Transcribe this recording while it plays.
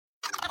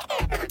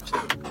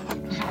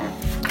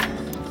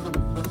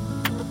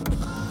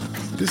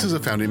This is a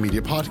Founding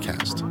Media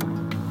podcast.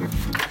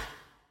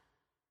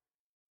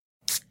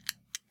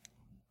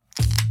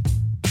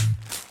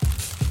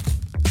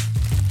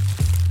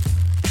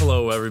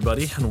 Hello,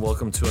 everybody, and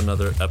welcome to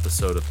another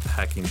episode of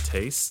Packing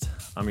Taste.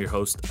 I'm your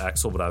host,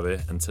 Axel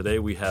Brave, and today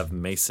we have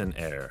Mason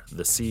Eyre,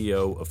 the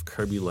CEO of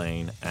Kerbey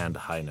Lane and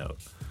High Note.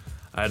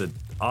 I had an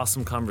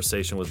awesome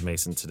conversation with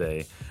Mason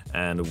today,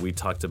 and we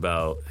talked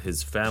about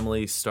his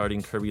family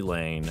starting Kerbey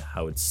Lane,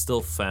 how it's still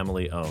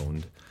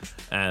family-owned,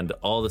 and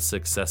all the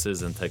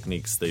successes and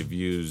techniques they've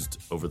used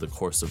over the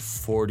course of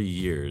 40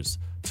 years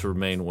to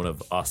remain one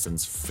of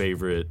Austin's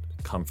favorite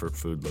comfort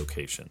food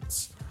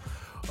locations.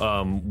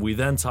 We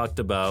then talked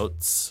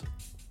about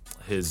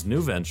his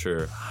new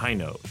venture, High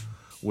Note,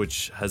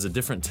 which has a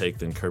different take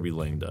than Kerbey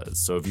Lane does.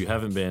 So if you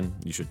haven't been,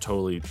 you should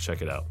totally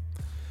check it out.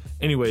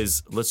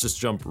 Anyways, let's just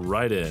jump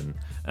right in.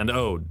 And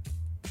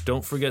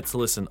don't forget to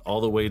listen all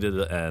the way to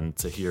the end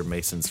to hear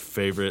Mason's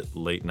favorite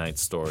late night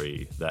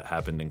story that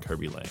happened in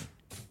Kerbey Lane.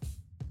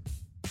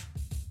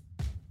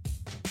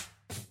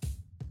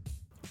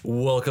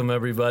 Welcome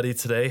everybody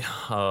today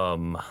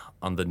on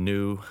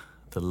the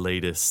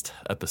latest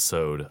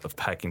episode of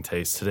Packing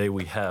Taste. Today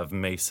we have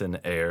Mason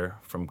Eyre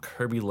from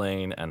Kerbey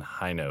Lane and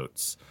High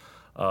Notes.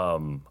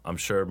 I'm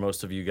sure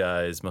most of you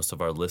guys, most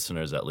of our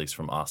listeners, at least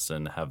from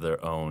Austin, have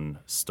their own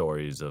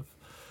stories of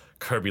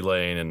Kerbey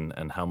Lane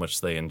and how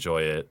much they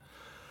enjoy it.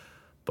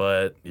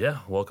 But yeah,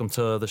 welcome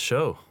to the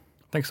show.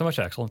 Thanks so much,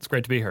 Axel. It's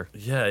great to be here.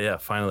 Yeah.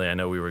 Finally, I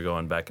know we were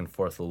going back and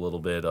forth a little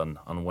bit on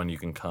when you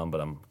can come, but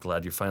I'm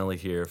glad you're finally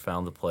here,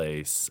 found the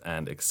place,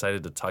 and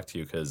excited to talk to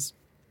you because,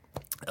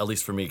 at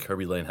least for me,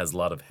 Kerbey Lane has a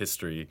lot of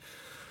history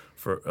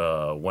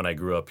for when I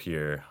grew up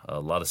here, a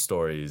lot of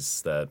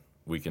stories that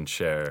we can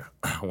share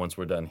once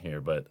we're done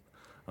here, but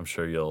I'm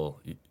sure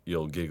you'll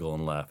giggle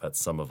and laugh at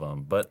some of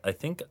them. But I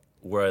think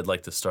where I'd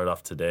like to start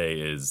off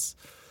today is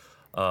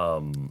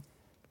how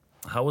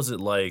was it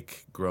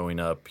like growing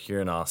up here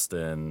in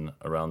Austin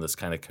around this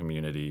kind of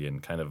community,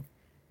 and kind of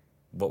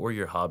what were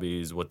your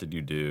hobbies? What did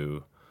you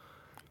do?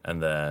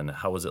 And then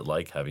how was it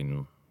like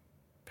having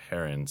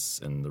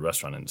parents in the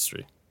restaurant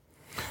industry?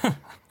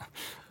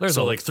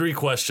 Like 3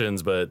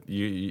 questions, but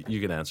you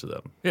can answer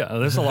them. Yeah,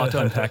 there's a lot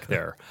to unpack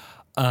there.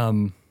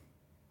 Well,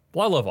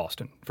 I love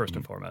Austin, first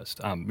and foremost.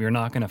 You're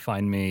not going to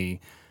find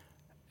me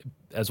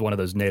as one of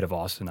those native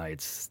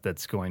Austinites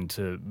that's going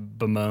to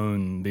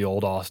bemoan the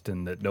old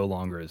Austin that no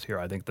longer is here.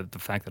 I think that the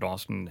fact that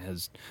Austin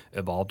has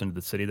evolved into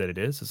the city that it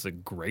is a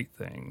great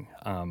thing.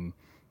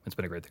 It's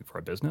been a great thing for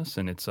our business,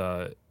 and it's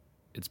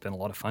been a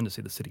lot of fun to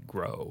see the city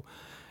grow.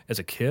 As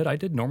a kid, I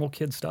did normal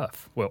kid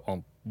stuff.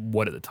 Well,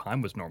 what at the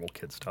time was normal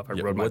kid stuff. I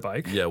rode my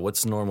bike. Yeah,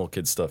 what's normal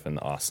kid stuff in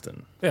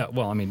Austin? Yeah,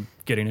 well, I mean,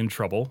 getting in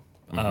trouble,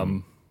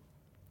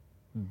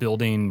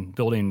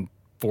 building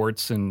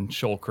forts in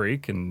Shoal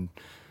Creek, and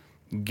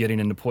getting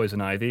into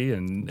poison ivy,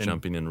 and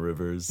jumping in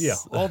rivers. Yeah,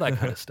 all that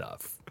kind of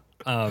stuff.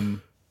 I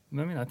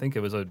mean, I think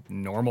it was a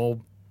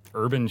normal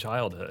urban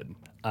childhood.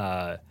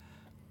 And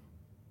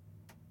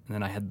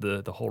then I had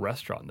the whole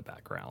restaurant in the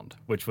background,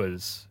 which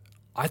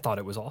I thought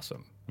it was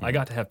awesome. I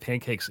got to have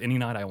pancakes any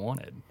night I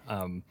wanted,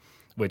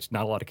 which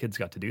not a lot of kids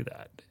got to do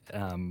that.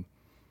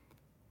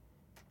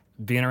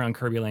 Being around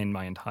Kerbey Lane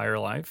my entire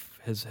life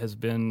has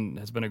been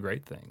a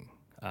great thing.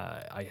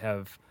 I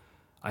have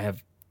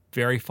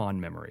very fond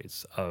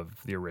memories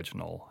of the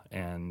original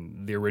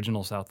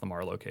South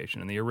Lamar location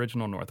and the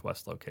original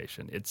Northwest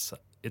location. It's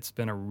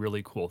been a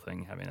really cool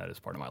thing having that as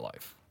part of my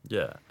life.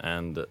 Yeah,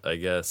 and I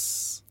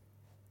guess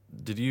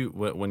did you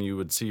when you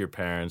would see your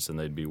parents and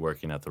they'd be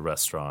working at the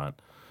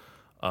restaurant?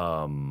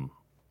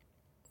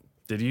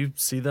 Did you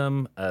see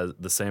them as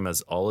the same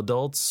as all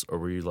adults, or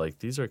were you like,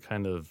 these are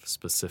kind of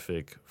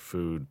specific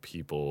food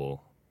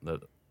people that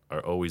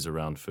are always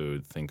around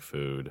food, think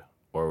food,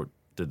 or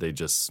did they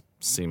just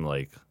seem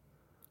like?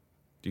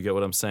 Do you get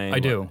what I'm saying? I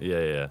do.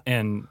 Yeah.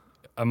 And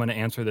I'm going to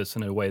answer this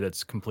in a way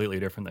that's completely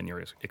different than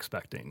you're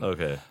expecting.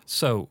 Okay.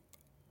 So,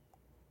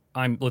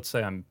 let's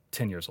say I'm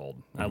 10 years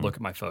old. I look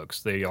at my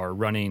folks. They are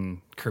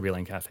running Kerbey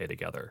Lane Cafe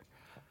together.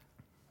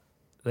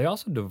 They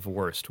also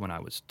divorced when I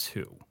was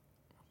 2,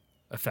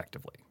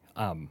 effectively.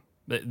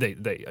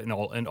 They in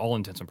all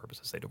intents and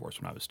purposes, they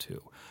divorced when I was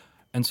 2.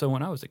 And so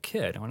when I was a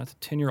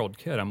 10-year-old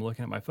kid, I'm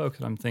looking at my folks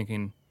and I'm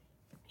thinking,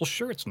 well,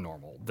 sure, it's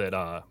normal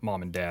that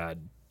mom and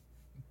dad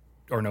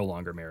are no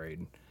longer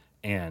married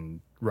and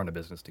run a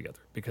business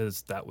together,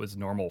 because that was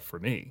normal for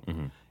me.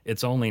 Mm-hmm.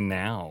 It's only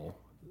been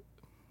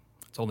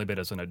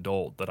as an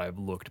adult that I've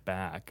looked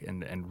back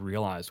and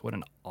realized what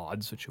an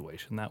odd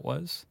situation that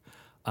was.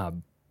 I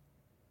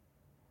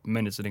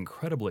mean, it's an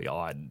incredibly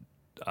odd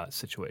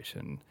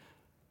situation,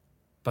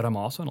 but I'm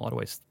also in a lot of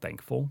ways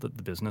thankful that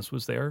the business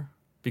was there,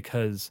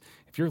 because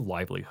if your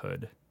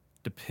livelihood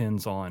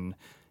depends on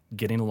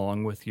getting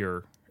along with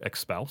your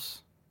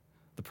ex-spouse,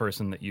 the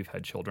person that you've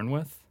had children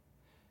with,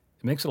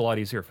 it makes it a lot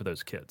easier for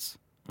those kids.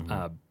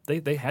 Mm-hmm.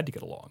 They had to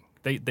get along.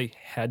 They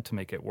had to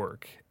make it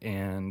work,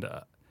 and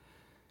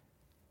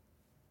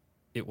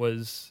it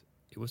was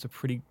a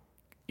pretty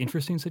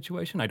interesting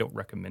situation. I don't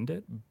recommend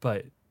it,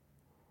 but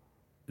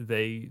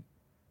they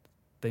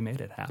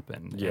made it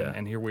happen. Yeah.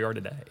 And here we are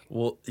today.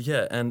 Well,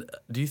 yeah, and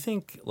do you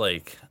think,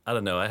 like, I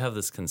don't know, I have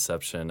this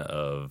conception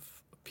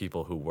of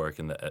people who work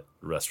in the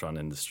restaurant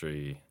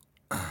industry,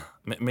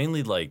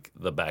 mainly like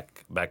the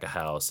back of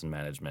house and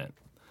management.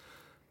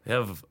 They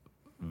have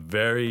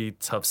very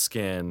tough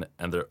skin,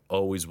 and they're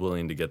always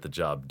willing to get the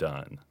job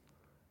done.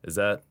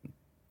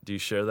 Do you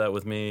share that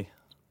with me?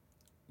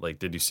 Like,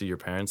 did you see your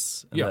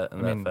parents in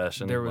that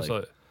fashion? There was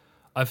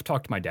I've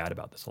talked to my dad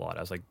about this a lot.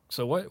 I was like,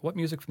 so what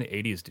music from the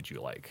 80s did you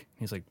like?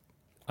 He's like,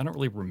 I don't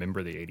really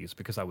remember the 80s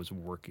because I was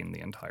working the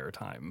entire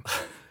time.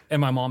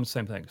 And my mom,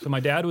 same thing. So my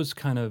dad was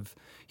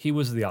he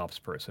was the ops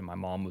person. My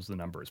mom was the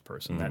numbers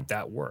person.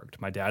 That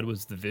worked. My dad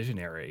was the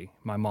visionary.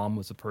 My mom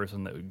was the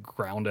person that would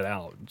ground it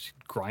out. She'd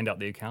grind out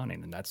the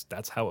accounting. And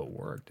that's how it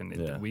worked. And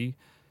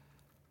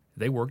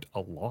they worked a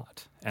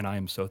lot. And I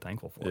am so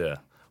thankful for it. Yeah.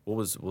 What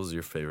was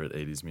your favorite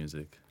 80s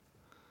music?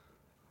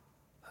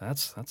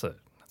 That's a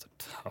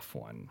tough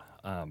one.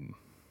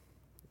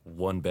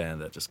 One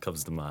band that just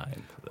comes to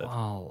mind.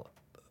 Well,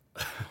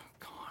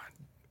 God,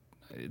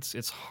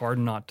 it's hard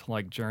not to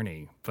like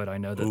Journey, but I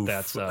know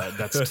that's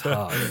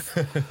tough.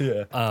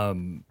 Yeah.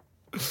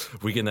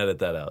 We can edit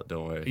that out.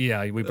 Don't worry.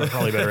 Yeah, we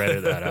probably better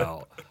edit that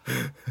out.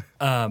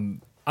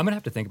 I'm gonna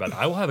have to think about it.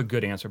 I will have a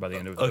good answer by the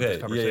end of this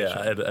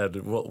conversation. And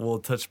we'll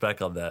touch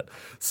back on that.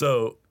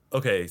 So,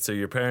 so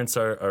your parents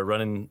are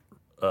running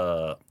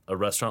a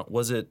restaurant.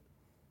 Was it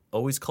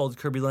always called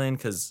Kirby Lane?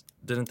 Because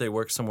didn't they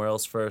work somewhere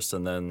else first,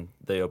 and then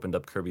they opened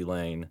up Kirby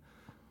Lane?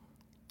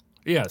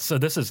 Yeah. So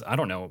this is I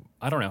don't know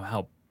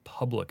how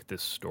public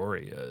this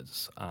story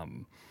is.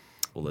 Well,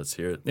 let's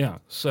hear it. Yeah.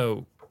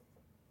 So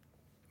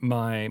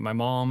my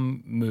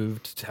mom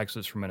moved to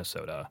Texas from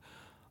Minnesota.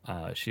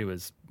 She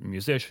was a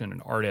musician,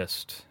 an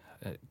artist,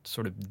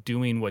 sort of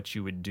doing what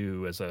you would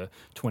do as a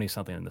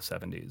 20-something in the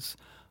 70s.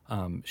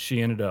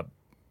 She ended up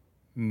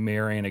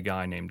marrying a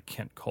guy named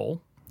Kent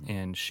Cole,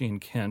 and she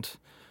and Kent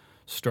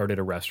started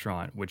a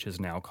restaurant which is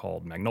now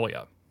called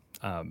Magnolia.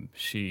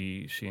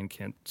 She and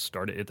Kent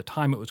started, at the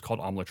time it was called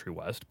Omeletry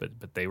West, but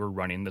they were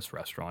running this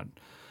restaurant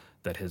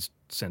that has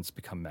since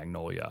become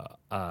Magnolia.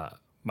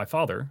 My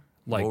father,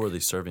 what were they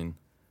serving?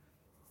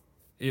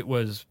 It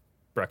was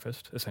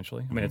breakfast,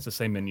 essentially. I mean, it's the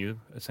same menu,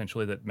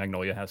 essentially, that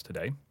Magnolia has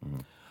today.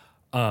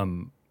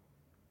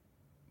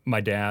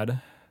 My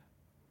dad,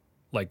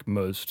 like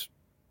most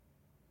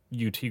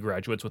UT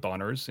graduates with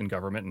honors in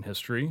government and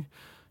history,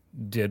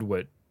 did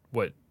what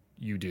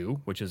you do,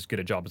 which is get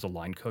a job as a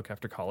line cook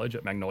after college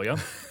at Magnolia,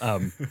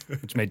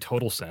 which made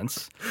total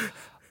sense.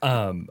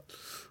 I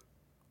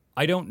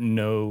don't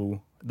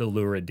know the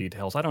lurid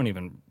details. I don't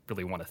even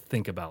really want to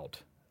think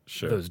about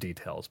those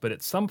details. But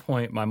at some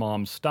point, my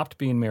mom stopped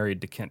being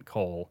married to Kent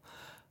Cole.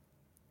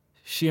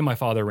 She and my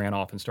father ran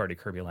off and started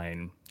Kirby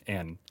Lane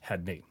and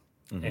had me.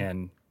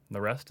 And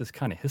the rest is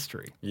kind of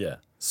history. Yeah.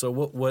 So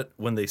what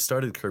when they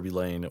started Kirby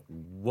Lane,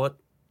 what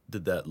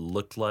did that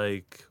look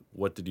like?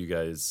 What did you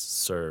guys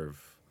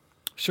serve?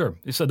 Sure.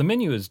 So the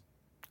menu is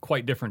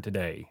quite different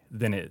today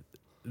than it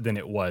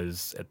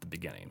was at the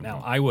beginning.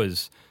 Now,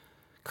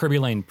 Kirby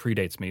Lane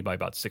predates me by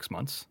about 6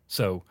 months.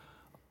 So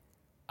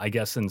I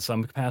guess in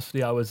some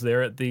capacity I was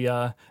there at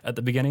the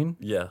beginning.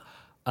 Yeah.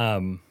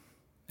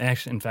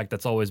 Actually, in fact,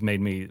 that's always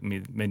made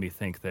me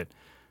think that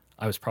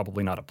I was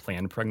probably not a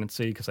planned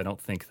pregnancy, because I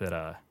don't think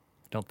that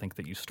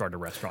you start a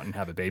restaurant and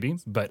have a baby.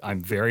 But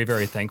I'm very,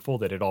 very thankful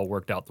that it all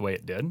worked out the way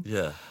it did.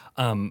 Yeah.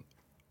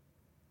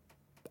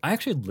 I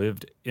actually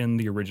lived in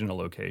the original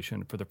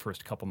location for the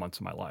first couple months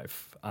of my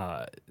life.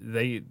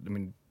 They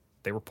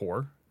were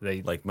poor.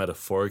 They like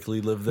metaphorically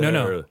lived there?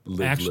 No, or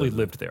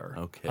lived there.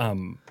 Okay.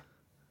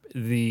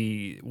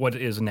 What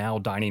is now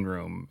dining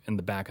room in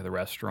the back of the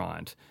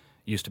restaurant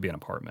used to be an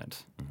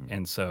apartment.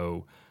 And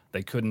so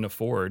they couldn't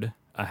afford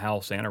a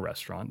house and a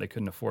restaurant. They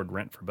couldn't afford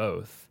rent for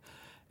both.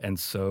 And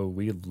so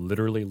we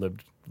literally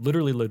lived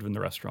in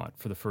the restaurant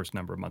for the first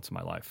number of months of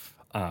my life.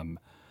 And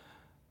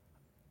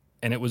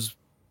it was,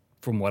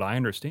 from what I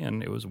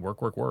understand, it was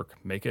work,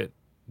 make it,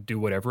 do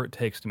whatever it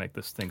takes to make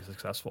this thing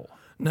successful.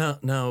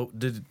 Now,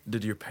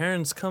 did your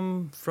parents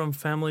come from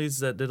families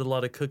that did a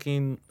lot of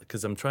cooking?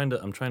 Because I'm trying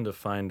to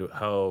find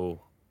how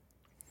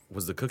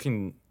was the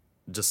cooking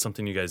just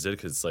something you guys did?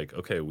 Because it's like,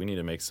 okay, we need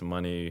to make some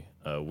money.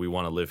 We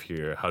want to live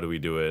here. How do we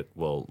do it?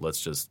 Well,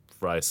 let's just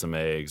fry some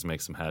eggs,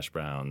 make some hash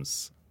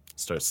browns,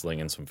 start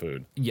slinging some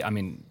food. Yeah, I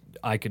mean,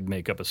 I could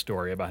make up a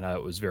story about how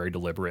it was very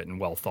deliberate and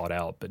well thought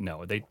out, but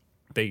no, they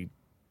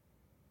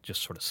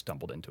just sort of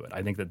stumbled into it.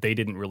 I think that they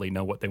didn't really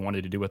know what they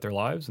wanted to do with their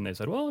lives, and they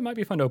said, well, it might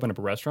be fun to open up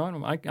a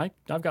restaurant.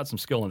 I've got some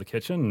skill in the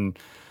kitchen,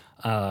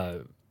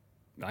 and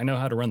I know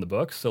how to run the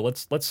books, so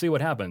let's see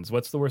what happens.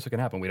 What's the worst that can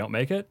happen? We don't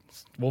make it?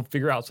 We'll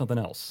figure out something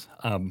else.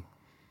 And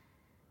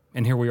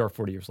here we are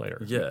 40 years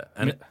later. Yeah,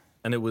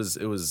 and it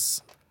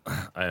was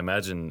I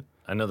imagine,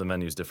 I know the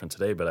menu's different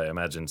today, but I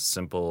imagine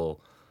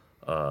simple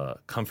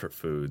comfort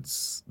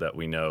foods that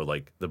we know,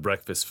 like the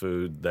breakfast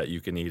food that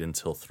you can eat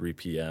until 3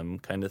 p.m.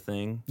 kind of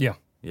thing. Yeah.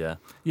 Yeah.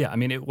 Yeah, I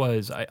mean, it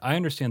was. I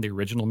understand the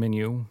original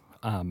menu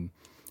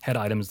had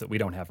items that we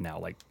don't have now.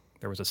 Like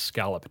there was a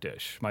scallop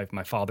dish.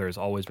 My father has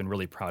always been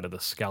really proud of the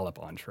scallop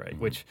entree,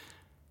 which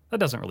that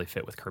doesn't really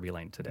fit with Kirby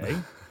Lane today.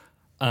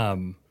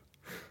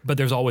 But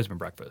there's always been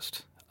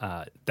breakfast.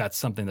 That's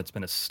something that's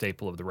been a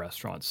staple of the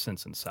restaurant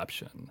since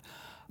inception.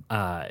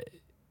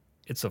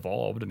 It's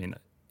evolved. I mean,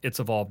 it's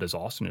evolved as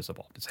Austin has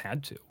evolved. It's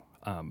had to.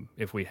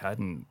 If we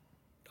hadn't,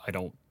 I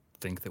don't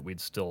think that we'd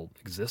still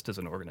exist as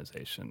an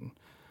organization.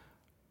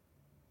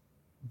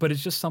 But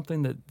it's just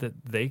something that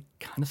they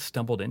kind of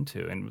stumbled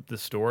into. And the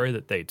story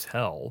that they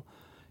tell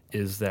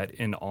is that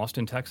in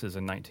Austin, Texas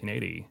in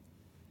 1980,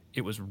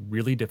 it was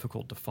really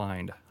difficult to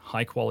find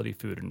high-quality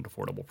food at an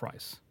affordable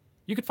price.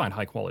 You could find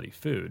high-quality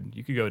food.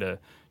 You could go to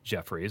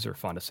Jeffrey's or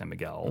Fonda San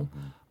Miguel,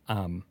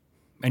 and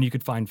you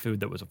could find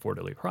food that was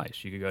affordably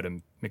priced. You could go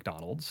to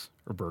McDonald's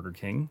or Burger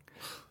King.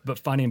 But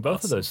finding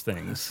both of those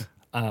things,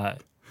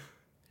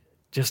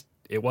 just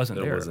it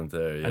wasn't there. It wasn't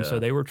there, yeah. And so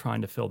they were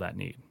trying to fill that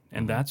need.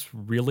 And that's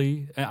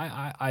really,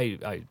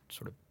 I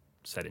sort of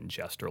said in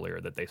jest earlier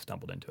that they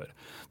stumbled into it.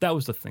 That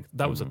was the thing.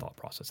 That was the thought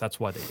process. That's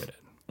why they did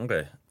it.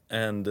 Okay.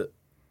 And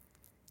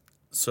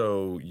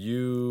so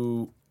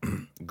you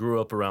grew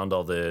up around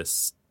all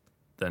this,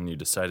 then you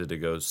decided to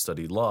go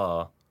study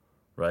law,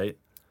 right?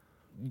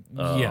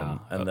 Yeah.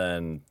 And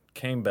then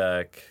came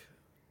back.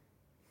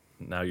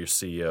 Now you're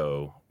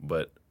CEO.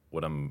 But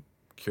what I'm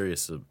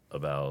curious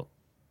about,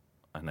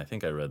 and I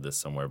think I read this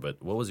somewhere,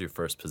 but what was your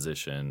first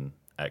position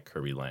at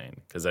Kirby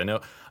Lane? Because I know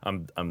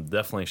I'm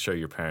definitely sure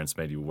your parents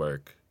made you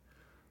work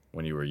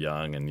when you were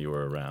young and you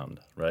were around,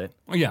 right?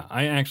 Well, yeah,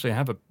 I actually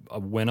have a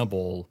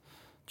winnable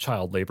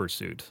child labor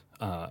suit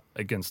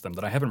against them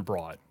that I haven't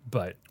brought,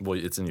 but Well,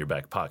 it's in your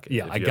back pocket.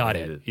 yeah, if I you got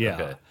ever it. need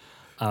Yeah,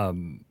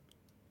 Okay.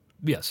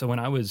 yeah. So when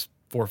I was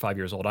 4 or 5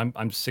 years old, I'm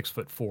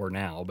 6'4"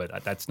 now,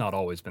 but that's not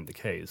always been the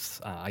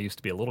case. I used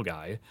to be a little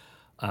guy,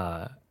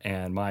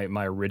 and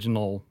my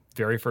original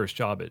very first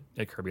job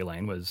at Kirby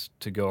Lane was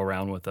to go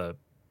around with a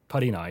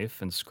putty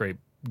knife and scrape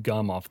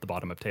gum off the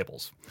bottom of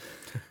tables.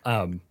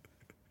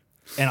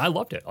 And I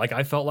loved it. Like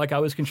I felt like I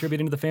was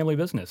contributing to the family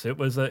business.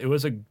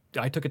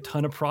 I took a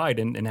ton of pride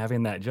in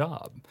having that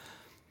job.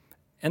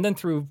 And then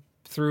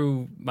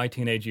through my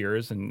teenage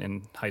years and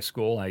in high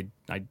school, I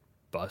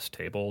bussed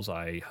tables,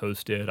 I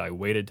hosted, I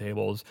waited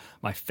tables.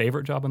 My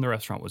favorite job in the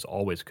restaurant was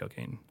always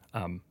cooking.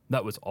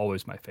 That was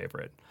always my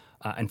favorite.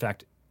 In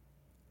fact,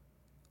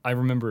 I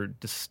remember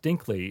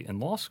distinctly in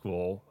law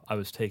school, I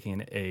was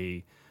taking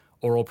a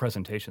oral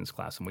presentations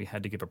class, and we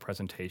had to give a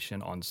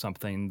presentation on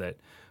something that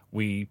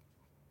we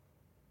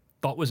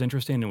thought was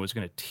interesting and was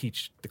going to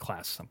teach the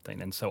class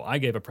something. And so I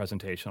gave a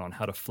presentation on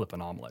how to flip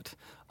an omelet.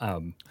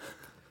 And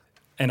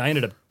I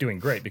ended up doing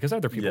great because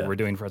other people were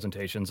doing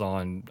presentations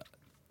on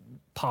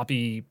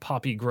poppy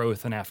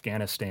growth in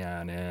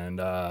Afghanistan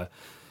and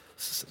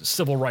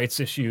civil rights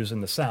issues in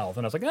the South.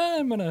 And I was like,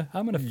 I'm gonna.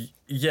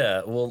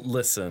 Yeah. Well,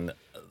 listen.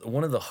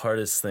 One of the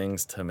hardest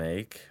things to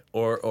make,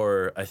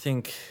 or I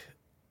think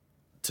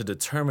to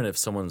determine if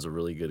someone's a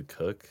really good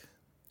cook,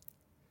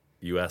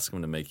 you ask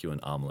them to make you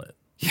an omelet.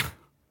 Yeah.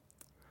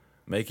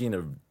 Making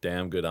a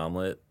damn good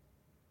omelet,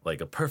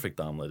 like a perfect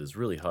omelet, is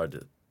really hard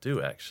to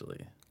do,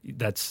 actually.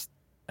 That's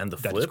And the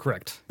that flip? is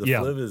correct. The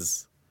flip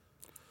is...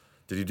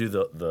 Did you do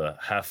the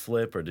half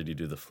flip, or did you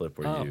do the flip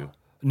where you...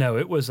 No,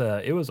 it was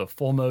a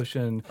full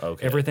motion.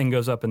 Okay. Everything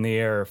goes up in the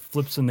air,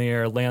 flips in the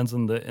air, lands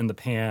in the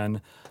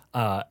pan.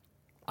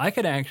 I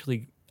could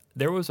actually.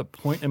 There was a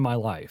point in my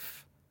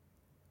life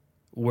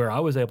where I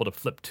was able to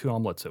flip 2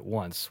 omelets at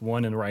once,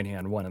 one in the right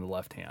hand, one in the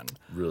left hand.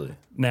 Really?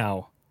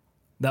 Now,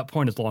 that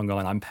point is long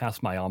gone. I'm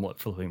past my omelet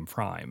flipping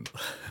prime,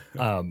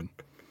 but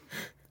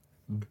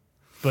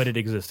it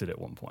existed at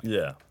one point.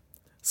 Yeah.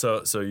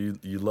 So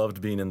you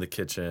loved being in the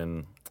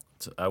kitchen.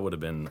 I would have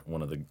been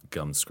one of the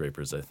gum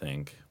scrapers, I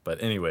think.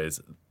 But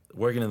anyways,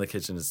 working in the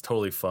kitchen is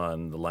totally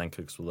fun. The line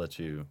cooks will let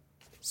you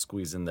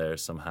squeeze in there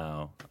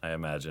somehow, I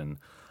imagine.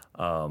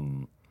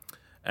 And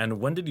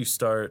when did you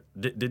start?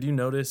 Did you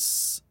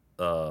notice,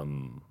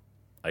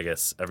 I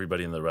guess,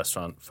 everybody in the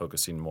restaurant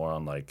focusing more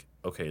on like,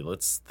 okay,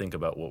 let's think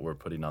about what we're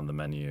putting on the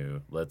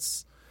menu.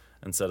 Let's,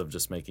 instead of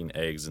just making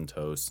eggs and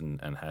toast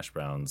and hash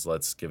browns,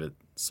 let's give it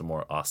some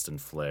more Austin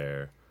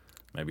flair.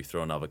 Maybe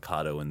throw an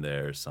avocado in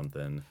there or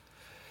something.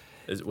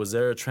 Was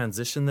there a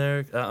transition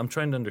there? I'm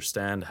trying to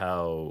understand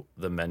how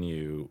the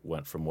menu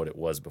went from what it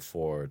was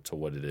before to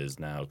what it is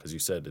now, because you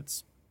said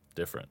it's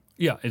different.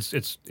 Yeah,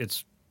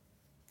 it's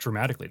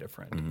dramatically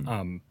different. Mm-hmm.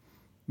 I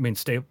mean,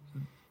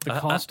 the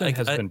constant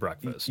has been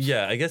breakfast.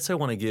 Yeah, I guess I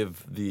want to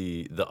give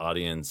the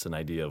audience an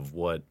idea of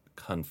what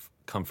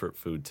comfort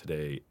food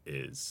today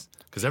is,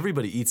 because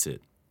everybody eats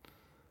it,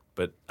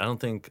 but I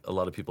don't think a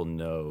lot of people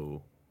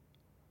know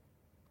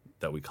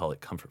that we call it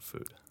comfort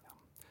food.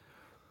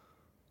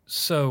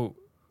 So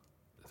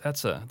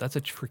that's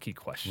a tricky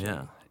question.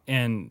 Yeah.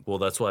 And Well,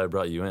 that's why I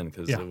brought you in,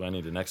 because Yeah. I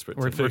need an expert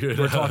we're to figure it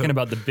we're out. talking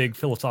about the big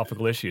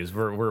philosophical issues.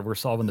 We're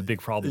solving the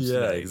big problems Yeah,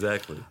 today.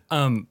 exactly.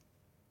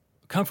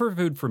 Comfort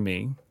food for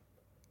me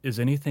is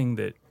anything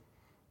that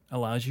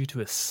allows you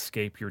to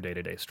escape your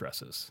day-to-day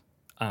stresses.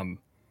 And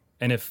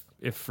if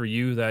for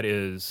you that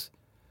is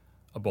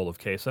a bowl of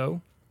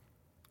queso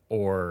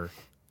or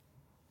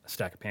a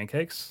stack of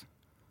pancakes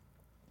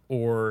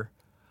or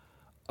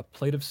a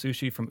plate of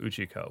sushi from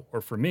Uchiko,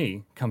 or for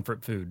me,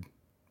 comfort food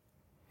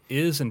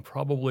is and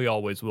probably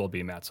always will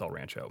be Matt's El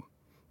Rancho.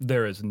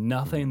 There is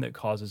nothing that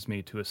causes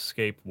me to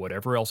escape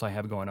whatever else I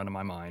have going on in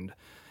my mind,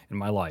 in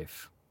my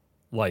life,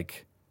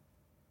 like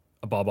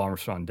a Bob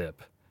Armstrong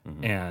dip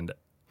and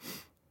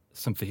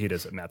some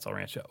fajitas at Matt's El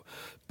Rancho.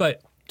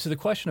 But to the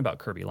question about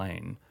Kirby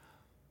Lane,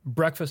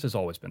 breakfast has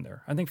always been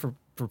there. I think for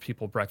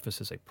people,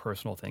 breakfast is a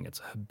personal thing. It's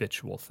a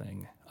habitual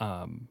thing.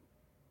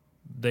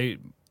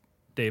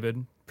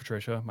 David,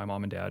 Patricia, my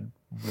mom and dad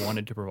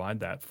wanted to provide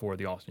that for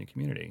the Austin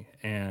community.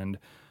 And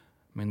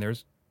I mean,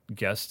 there's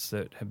guests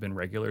that have been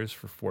regulars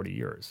for 40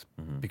 years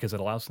because it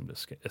allows them to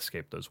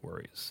escape those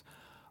worries.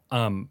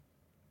 In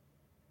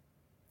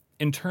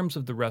terms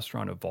of the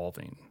restaurant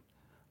evolving,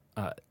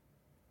 I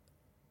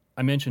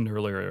mentioned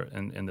earlier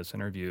in this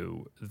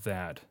interview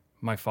that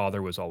my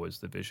father was always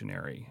the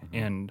visionary.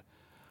 And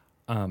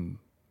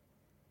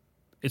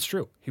it's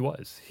true, he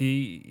was.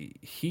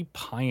 He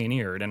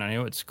pioneered, and I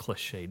know it's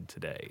cliched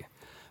today,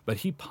 but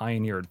he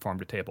pioneered farm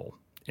to table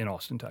in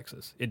Austin,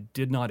 Texas. It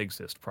did not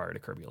exist prior to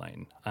Kirby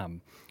Lane.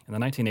 In the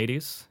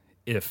 1980s,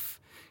 if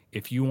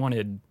you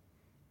wanted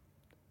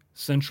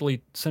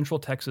Central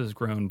Texas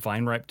grown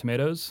vine ripe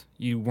tomatoes,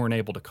 you weren't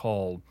able to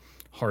call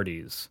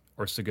Hardee's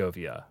or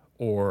Segovia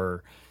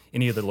or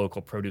any of the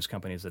local produce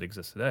companies that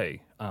exist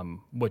today.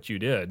 What you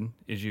did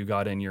is you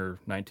got in your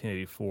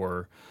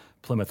 1984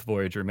 Plymouth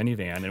Voyager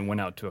minivan and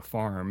went out to a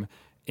farm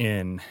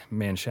in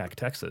Manchac,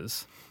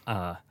 Texas,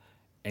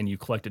 and you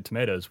collected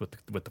tomatoes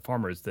with the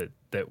farmers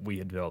that we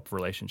had developed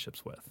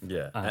relationships with.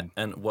 Yeah,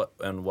 and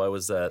why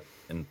was that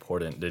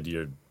important? Did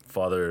your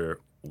father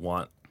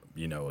want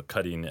a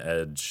cutting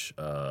edge,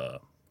 I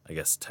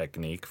guess,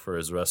 technique for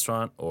his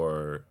restaurant,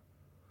 or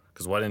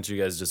because why didn't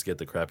you guys just get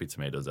the crappy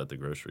tomatoes at the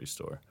grocery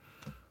store?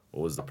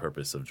 What was the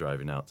purpose of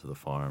driving out to the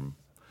farm?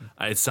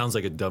 It sounds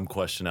like a dumb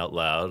question out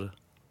loud,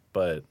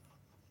 but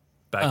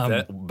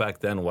back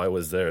then, why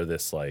was there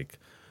this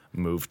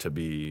move to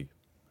be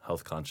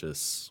health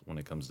conscious when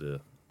it comes to?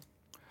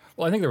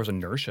 Well, I think there was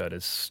inertia to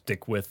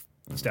stick with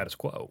the status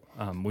quo.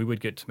 We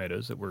would get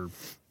tomatoes that were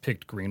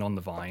picked green on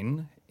the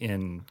vine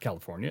in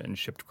California and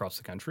shipped across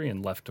the country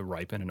and left to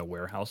ripen in a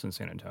warehouse in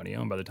San Antonio.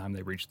 And by the time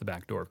they reached the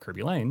back door of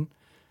Kirby Lane,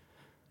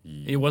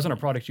 it wasn't a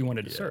product you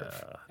wanted to serve.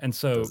 And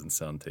so doesn't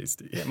sound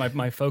tasty. Yeah,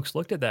 my folks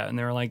looked at that and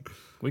they were like,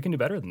 we can do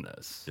better than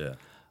this. Yeah.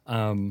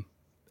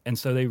 And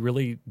so they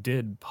really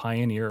did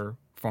pioneer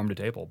farm to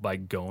table by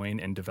going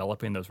and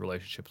developing those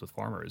relationships with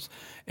farmers.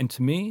 And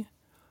to me,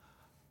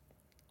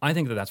 I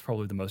think that's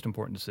probably the most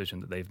important decision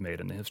that they've made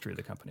in the history of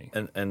the company.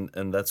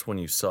 And that's when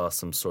you saw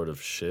some sort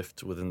of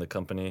shift within the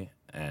company,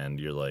 and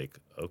you're like,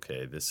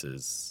 okay,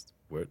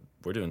 we're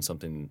doing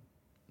something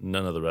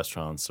none of the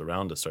restaurants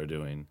around us are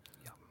doing.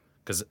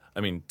 Because,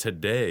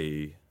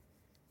 today,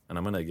 and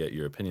I'm going to get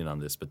your opinion on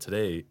this, but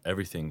today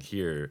everything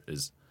here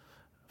is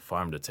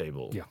farm to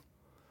table. Yeah.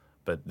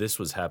 But this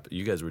was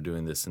you guys were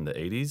doing this in the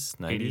 80s,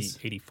 90s?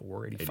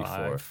 84,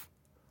 85.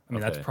 84.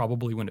 That's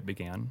probably when it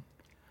began.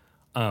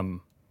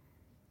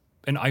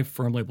 And I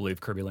firmly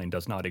believe Kirby Lane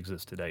does not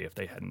exist today if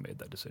they hadn't made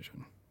that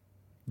decision.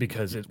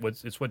 Because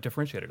it's what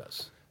differentiated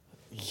us.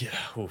 Yeah.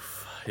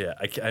 Oof. Yeah.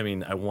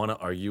 I want to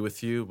argue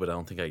with you, but I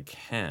don't think I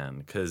can,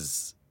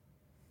 because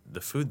the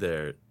food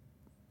there,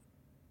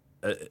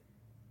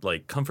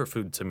 comfort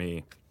food to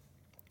me,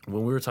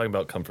 when we were talking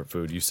about comfort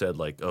food, you said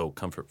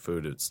comfort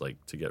food, it's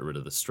to get rid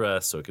of the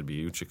stress. So it could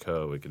be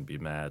Uchiko, it can be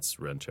Matt's,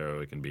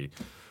 Ranchero, it can be,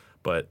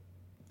 but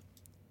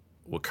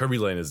what Kirby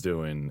Lane is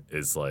doing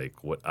is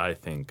what I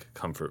think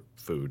comfort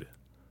food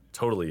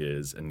totally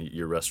is. And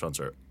your restaurants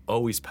are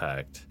always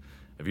packed.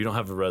 If you don't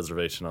have a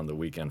reservation on the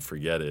weekend,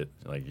 forget it.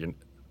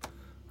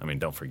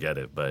 Don't forget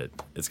it, but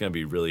it's going to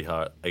be really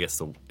hot. I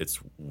guess it's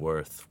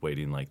worth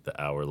waiting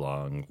the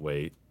hour-long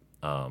wait.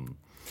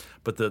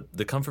 But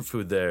the comfort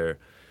food there,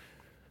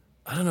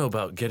 I don't know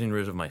about getting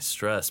rid of my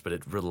stress, but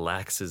it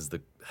relaxes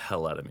the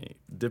hell out of me.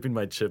 Dipping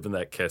my chip in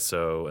that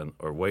queso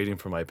or waiting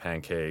for my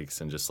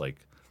pancakes and just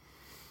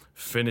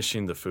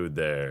finishing the food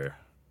there,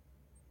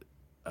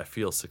 I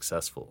feel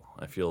successful.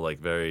 I feel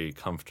very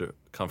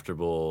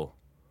comfortable.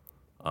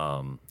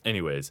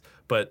 Anyways,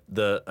 but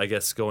I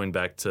guess going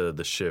back to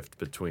the shift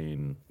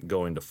between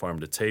going to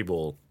farm to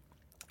table,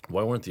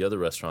 why weren't the other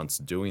restaurants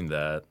doing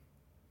that?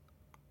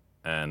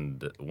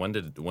 And when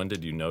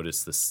did you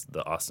notice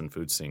the Austin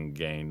food scene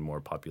gain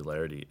more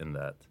popularity in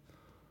that?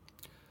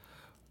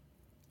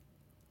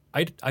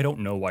 I don't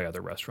know why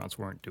other restaurants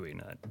weren't doing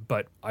that,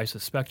 but I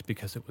suspect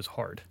because it was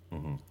hard.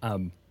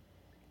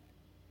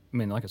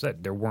 Like I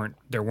said, there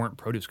weren't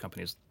produce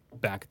companies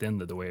back then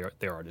the way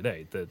they are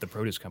today. The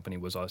produce company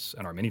was us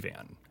and our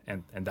minivan,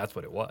 and that's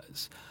what it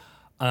was.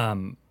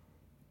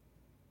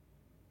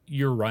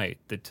 You're right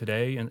that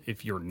today, and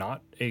if you're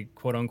not a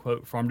quote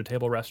unquote farm to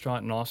table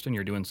restaurant in Austin,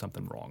 you're doing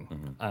something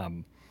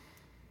wrong.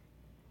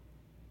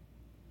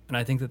 And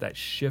I think that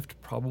shift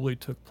probably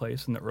took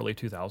place in the early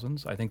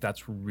 2000s. I think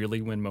that's really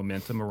when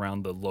momentum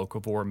around the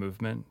locavore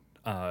movement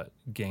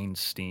gained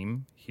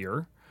steam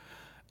here.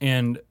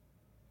 And I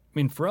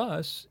mean, for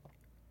us,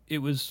 it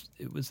was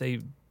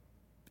a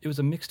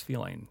mixed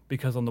feeling,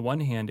 because on the one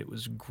hand, it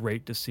was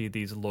great to see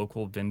these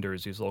local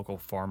vendors, these local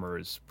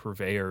farmers,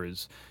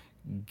 purveyors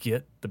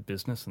get the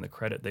business and the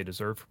credit they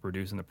deserve for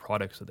producing the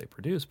products that they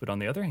produce. But on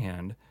the other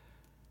hand,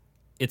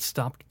 it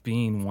stopped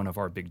being one of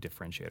our big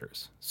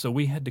differentiators. So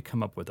we had to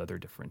come up with other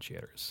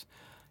differentiators.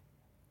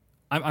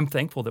 I'm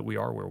thankful that we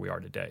are where we are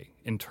today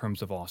in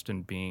terms of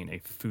Austin being a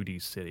foodie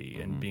city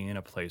and being in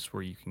a place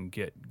where you can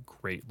get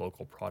great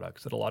local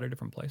products at a lot of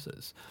different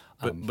places.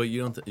 But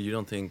you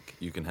don't think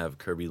you can have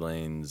Kirby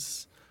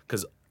Lanes,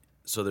 because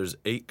so there's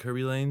 8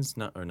 Kirby Lanes,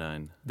 or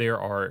 9? There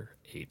are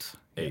 8.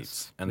 8,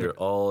 Yes. and they're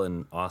all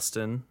in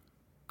Austin.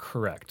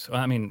 Correct.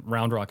 I mean,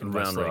 Round Rock and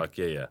Round Westlake. Rock,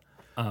 yeah.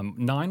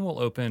 9 will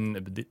open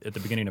at the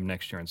beginning of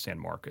next year in San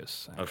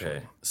Marcos. Actually.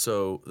 Okay,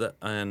 so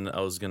and I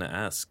was gonna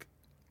ask,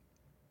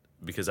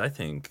 because I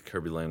think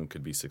Kirby Lane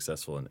could be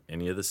successful in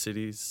any of the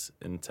cities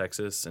in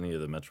Texas, any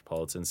of the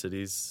metropolitan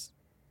cities.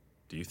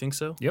 Do you think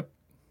so? Yep.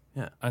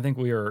 Yeah. I think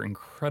we are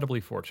incredibly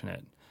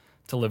fortunate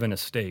to live in a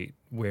state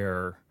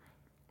where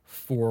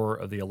 4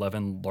 of the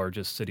 11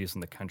 largest cities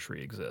in the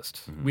country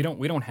exist. We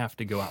don't have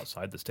to go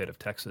outside the state of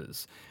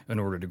Texas in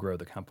order to grow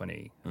the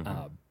company.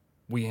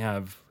 We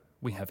have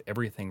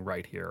everything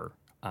right here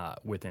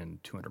within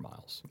 200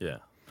 miles. Yeah.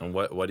 And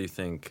why do you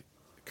think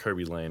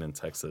Kirby Lane and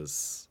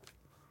Texas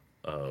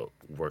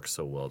work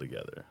so well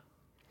together?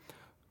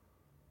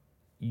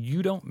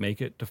 You don't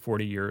make it to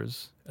 40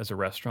 years as a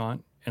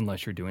restaurant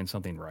unless you're doing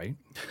something right.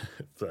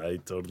 I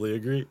totally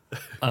agree.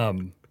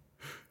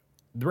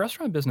 The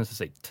restaurant business is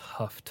a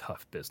tough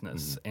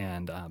business,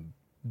 and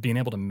being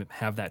able to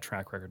have that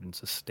track record and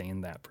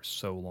sustain that for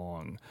so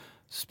long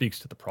speaks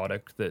to the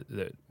product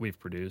that we've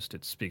produced.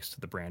 It speaks to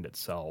the brand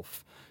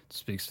itself. It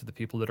speaks to the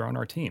people that are on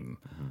our team.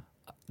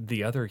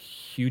 The other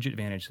huge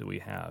advantage that we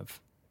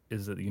have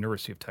is that the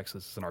University of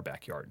Texas is in our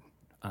backyard.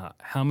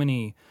 How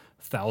many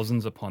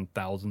thousands upon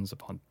thousands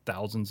upon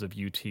thousands of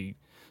UT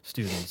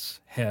students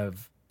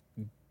have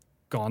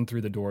gone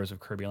through the doors of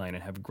Kirby Lane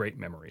and have great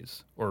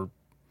memories? Or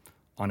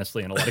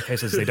honestly, in a lot of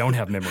cases, they don't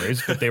have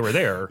memories, but they were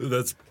there.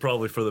 That's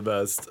probably for the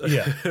best.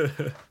 Yeah.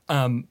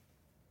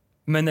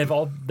 Man, they've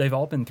all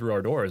been through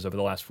our doors over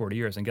the last 40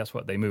 years, and guess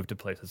what? They moved to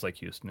places like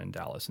Houston and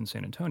Dallas and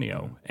San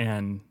Antonio,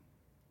 and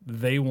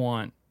they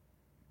want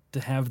to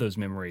have those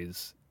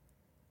memories.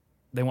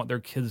 They want their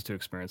kids to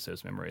experience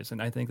those memories,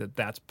 and I think that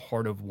that's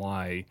part of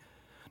why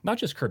not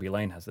just Kirby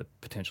Lane has the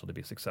potential to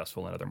be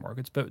successful in other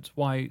markets, but it's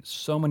why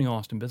so many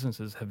Austin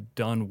businesses have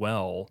done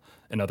well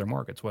in other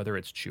markets, whether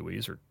it's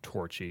Chuy's or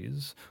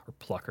Torchy's or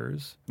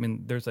Pluckers. I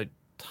mean, there's a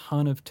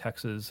ton of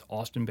Texas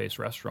Austin-based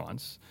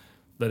restaurants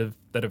that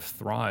have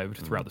thrived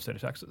throughout the state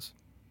of Texas.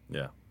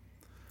 Yeah.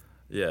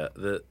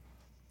 There's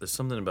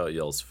something about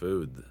y'all's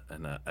food,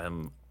 and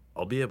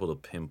I'll be able to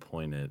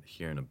pinpoint it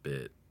here in a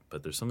bit.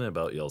 But there's something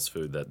about y'all's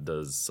food that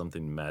does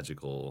something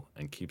magical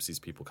and keeps these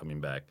people coming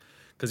back.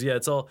 Because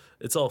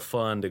it's all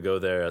fun to go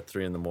there at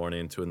 3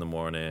 a.m, 2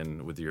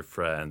 a.m. with your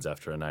friends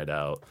after a night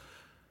out.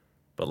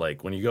 But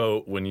like when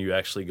you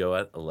actually go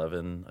at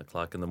 11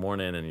 o'clock in the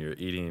morning and you're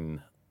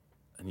eating,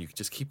 and you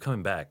just keep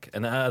coming back.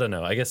 And I don't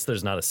know. I guess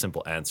there's not a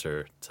simple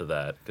answer to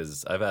that,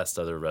 because I've asked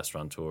other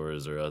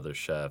restaurateurs or other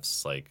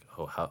chefs like,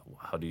 oh,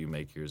 how do you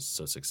make yours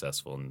so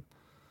successful? And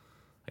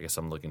I guess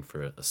I'm looking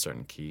for a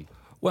certain key.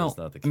 Well, That's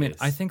not the I mean, case.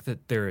 I think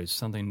that there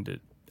is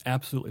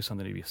absolutely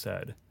something to be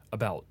said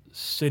about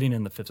sitting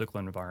in the physical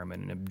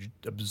environment and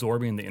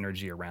absorbing the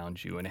energy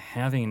around you and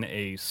having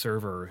a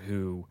server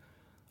who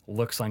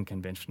looks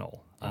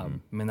unconventional. I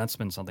mean, that's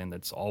been something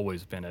that's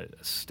always been a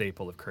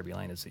staple of Kirby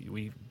Lane, is that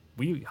we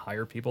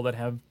hire people that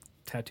have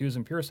tattoos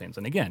and piercings.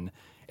 And again,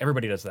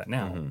 everybody does that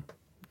now.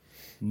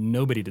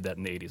 Nobody did that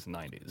in the 80s and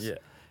 90s. Yeah.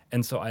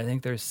 And so I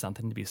think there's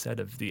something to be said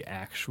of the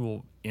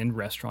actual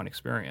in-restaurant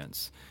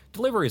experience.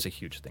 Delivery is a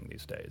huge thing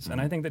these days, and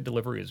I think that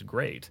delivery is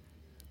great,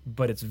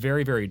 but it's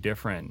very, very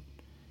different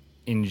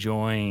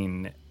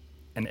enjoying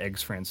an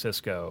Eggs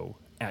Francisco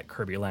at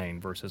Kirby Lane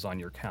versus on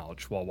your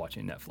couch while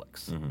watching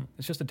Netflix.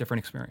 It's just a different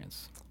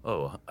experience.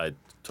 Oh, I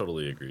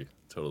totally agree.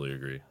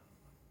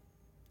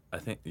 I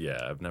think,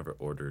 I've never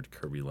ordered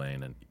Kirby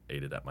Lane and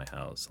ate it at my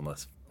house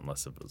unless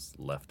it was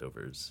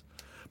leftovers.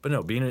 But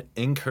no, being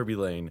in Kirby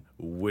Lane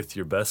with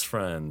your best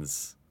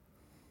friends,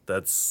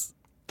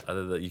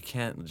 you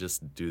can't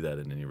just do that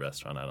in any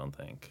restaurant, I don't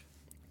think.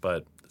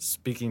 But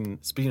speaking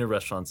of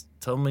restaurants,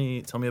 tell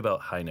me about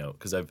High Note,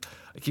 because I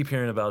keep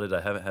hearing about it. I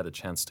haven't had a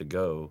chance to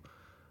go,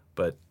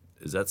 but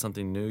is that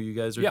something new you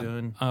guys are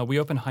doing? We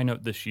opened High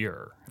Note this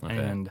year,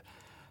 and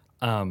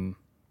a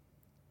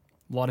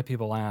lot of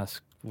people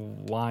ask,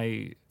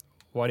 why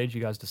did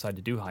you guys decide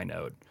to do High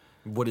Note?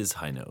 What is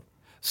High Note?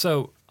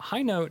 So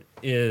High Note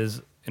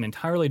is an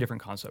entirely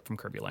different concept from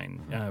Kirby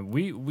Lane.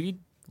 We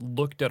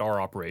looked at our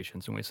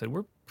operations and we said,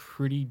 we're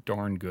pretty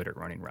darn good at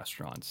running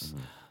restaurants.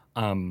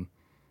 And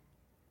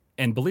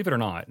believe it or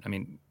not, I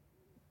mean,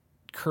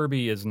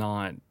 Kirby is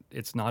not.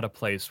 It's not a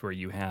place where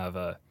you have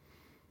a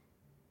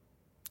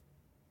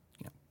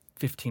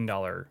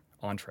 $15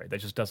 entree. That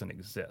just doesn't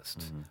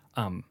exist.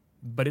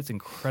 But it's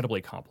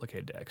incredibly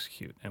complicated to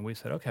execute. And we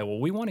said, okay, well,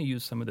 we want to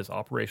use some of this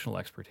operational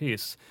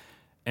expertise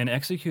and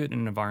execute in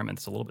an environment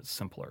that's a little bit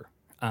simpler.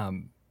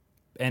 And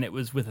it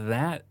was with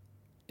that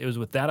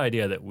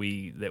idea that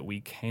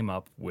we came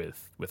up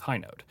with High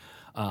Note.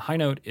 High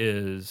Note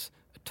is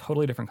a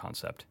totally different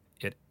concept.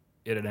 It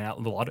in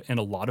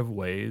a lot of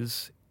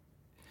ways,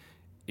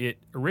 it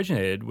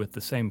originated with the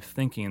same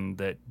thinking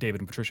that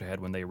David and Patricia had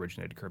when they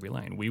originated Kirby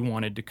Lane. We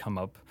wanted to come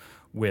up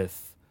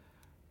with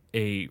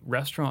a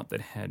restaurant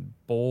that had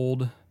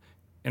bold,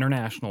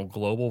 international,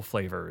 global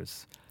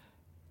flavors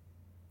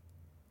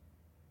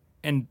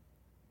and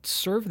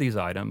serve these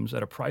items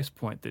at a price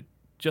point that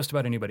just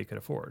about anybody could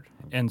afford.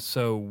 And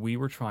so we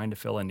were trying to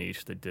fill a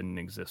niche that didn't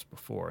exist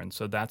before. And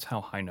so that's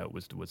how High Note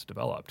was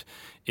developed.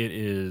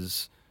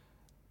 It's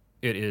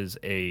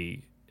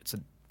a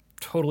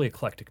totally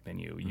eclectic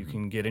menu. You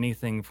can get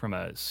anything from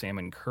a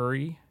salmon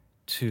curry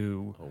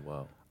to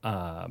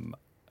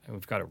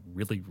we've got a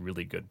really,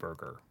 really good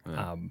burger.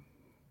 Yeah.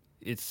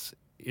 It's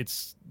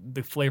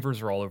the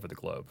flavors are all over the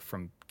globe,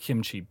 from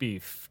kimchi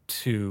beef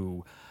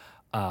to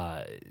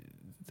I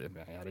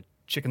had a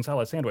chicken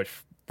salad sandwich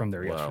from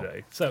there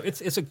yesterday. So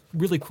it's a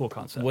really cool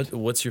concept.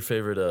 What's your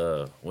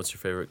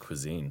favorite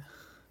cuisine?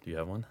 Do you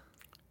have one?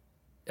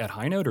 At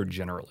High Note or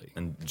generally?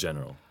 In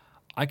general.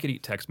 I could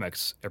eat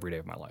Tex-Mex every day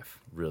of my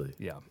life. Really?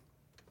 Yeah.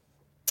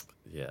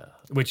 Yeah.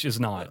 Which is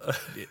not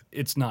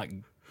it's not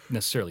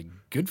necessarily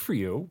good for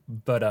you,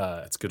 but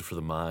It's good for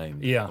the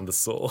mind and the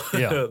soul.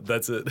 Yeah.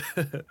 That's it.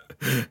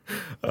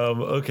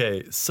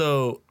 Okay,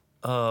 so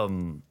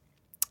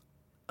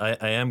I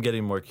am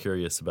getting more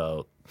curious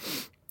about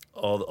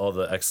all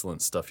the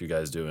excellent stuff you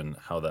guys do and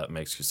how that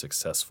makes you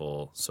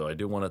successful. So I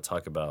do want to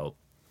talk about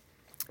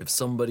if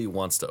somebody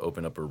wants to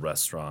open up a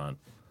restaurant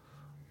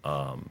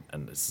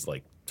and is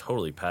like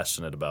totally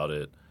passionate about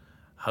it,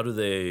 how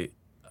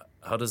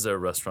does their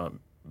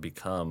restaurant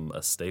become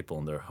a staple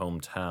in their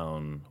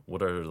hometown?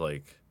 What are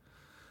like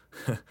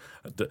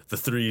the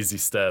 3 easy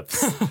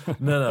steps?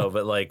 No,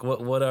 but like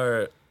what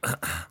are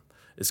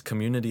is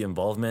community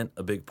involvement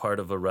a big part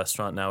of a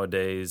restaurant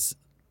nowadays?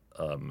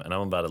 And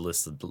I'm about to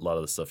list a lot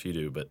of the stuff you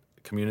do, but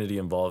community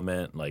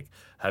involvement, like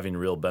having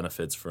real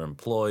benefits for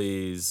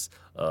employees,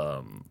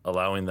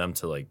 allowing them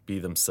to like be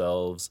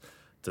themselves.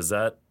 Does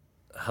that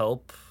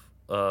help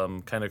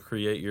kind of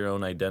create your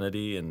own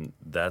identity, and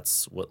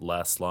that's what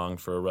lasts long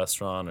for a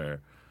restaurant,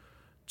 or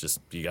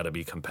just you got to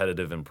be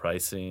competitive in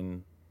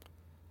pricing?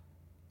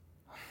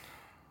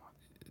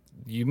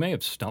 you may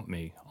have stumped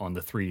me on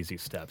the 3 easy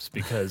steps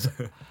because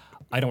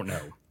I don't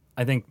know.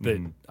 I think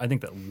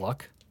that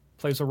luck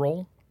plays a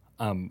role.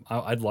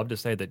 I'd love to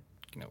say that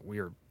we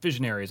are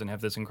visionaries and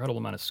have this incredible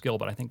amount of skill,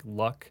 but I think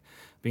luck,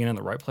 being in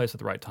the right place at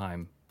the right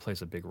time,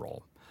 plays a big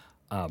role.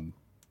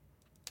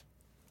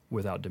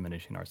 Without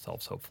diminishing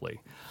ourselves, hopefully.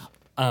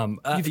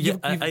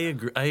 I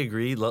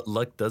agree.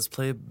 Luck does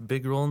play a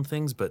big role in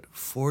things, but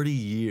 40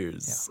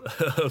 years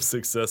of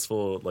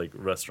successful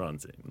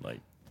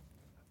restauranting,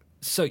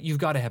 So you've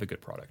got to have a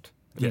good product.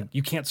 I mean,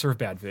 you can't serve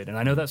bad food, and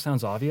I know that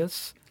sounds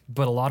obvious,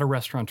 but a lot of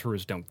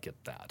restaurateurs don't get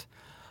that.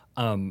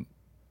 And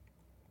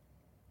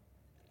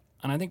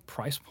I think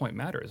price point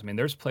matters. I mean,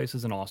 there's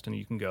places in Austin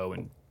you can go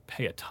and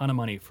pay a ton of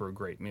money for a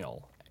great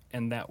meal,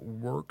 and that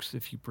works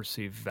if you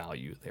perceive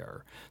value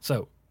there.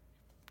 So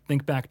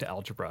think back to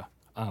algebra.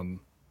 And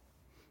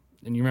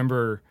you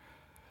remember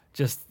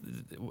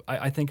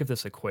I think of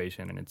this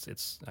equation, and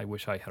it's I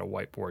wish I had a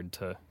whiteboard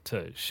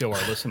to show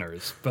our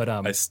listeners, but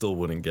I still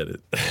wouldn't get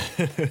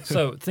it.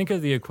 So think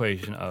of the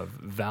equation of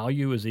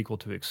value is equal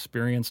to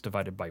experience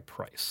divided by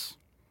price.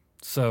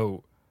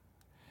 So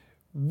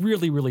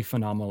really, really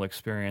phenomenal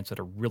experience at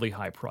a really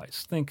high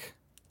price. Think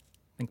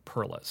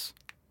Perlas.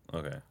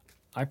 Okay.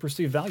 I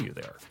perceive value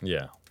there.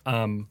 Yeah.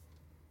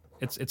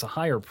 It's a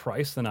higher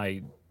price than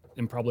I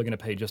am probably going to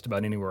pay just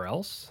about anywhere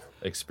else.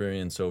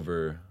 Experience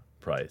over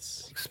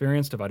price.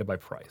 Experience divided by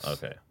price.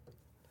 Okay.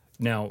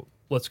 Now,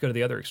 let's go to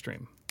the other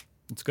extreme.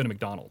 Let's go to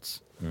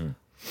McDonald's.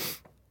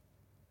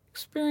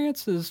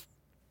 Experience is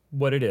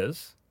what it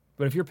is,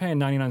 but if you're paying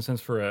 99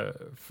 cents for a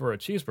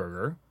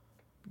cheeseburger,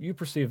 you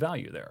perceive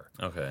value there.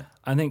 Okay.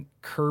 I think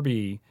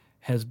Kirby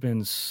has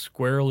been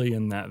squarely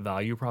in that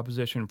value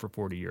proposition for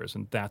 40 years,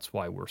 and that's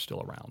why we're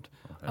still around.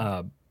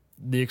 Okay.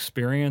 The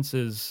experience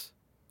is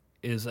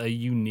a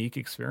unique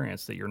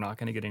experience that you're not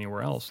going to get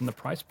anywhere else, and the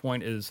price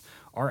point is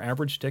our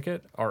average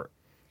ticket. Our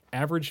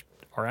average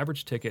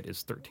ticket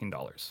is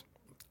 $13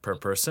 per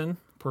person.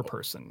 Per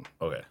person.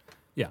 Okay.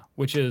 Yeah,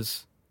 which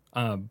is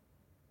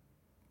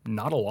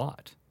not a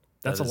lot.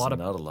 That's not a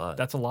lot.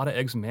 That's a lot of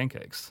eggs and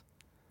pancakes.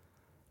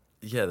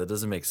 Yeah, that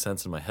doesn't make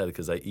sense in my head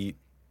because I eat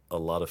a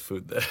lot of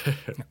food there.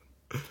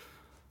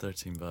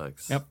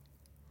 $13. Yep.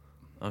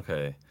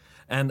 Okay.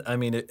 And I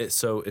mean,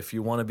 so if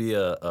you want to be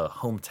a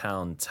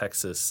hometown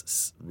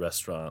Texas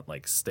restaurant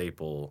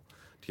staple,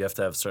 do you have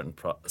to have certain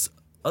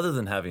other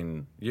than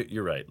having?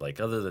 You're right.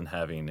 Other than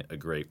having a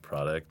great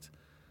product,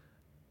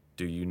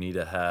 do you need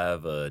to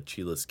have a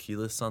Chilas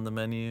Quilas on the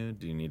menu?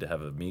 Do you need to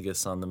have a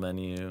Migas on the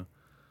menu?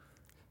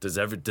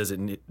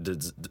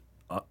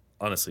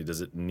 Honestly,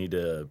 does it need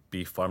to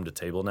be farm to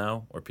table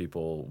now, or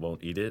people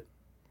won't eat it?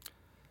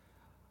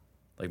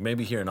 Like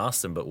maybe here in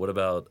Austin, but what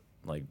about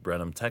like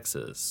Brenham,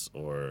 Texas,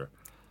 or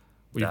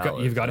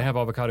Well, you've got to have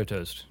avocado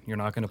toast. You're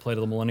not going to play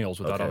to the millennials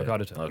without Okay,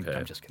 avocado toast. okay.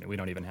 I'm just kidding. We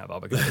don't even have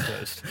avocado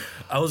toast.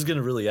 I was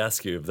gonna really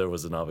ask you if there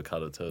was an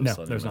avocado toast. No,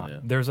 on there's your not.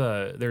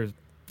 menu. There's.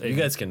 You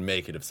guys can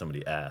make it if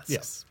somebody asks.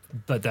 Yes,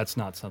 but that's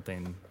not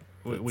something.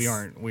 We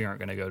aren't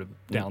going to go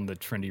down the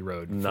trendy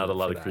road. Not a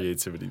lot for of that.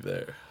 creativity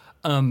there.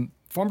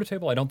 Farm to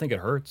table, I don't think it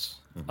hurts.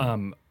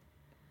 Mm-hmm.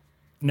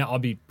 Now, I'll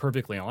be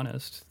perfectly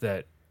honest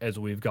that as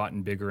we've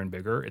gotten bigger and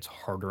bigger, it's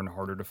harder and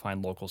harder to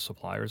find local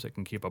suppliers that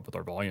can keep up with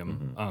our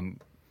volume. Mm-hmm.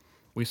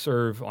 We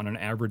serve on an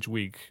average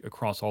week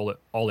across all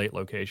 8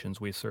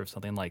 locations. We serve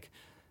something like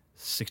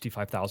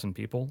 65,000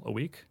 people a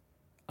week.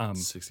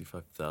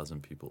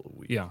 65,000 people a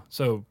week. Yeah,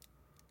 so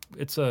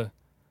it's a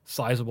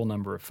sizable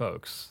number of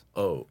folks.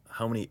 Oh,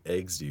 how many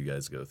eggs do you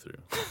guys go through?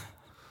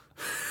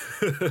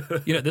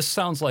 This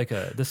sounds like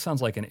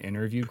an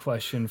interview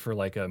question for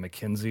like a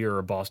McKinsey or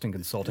a Boston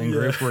Consulting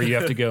Group where you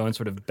have to go and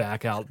sort of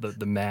back out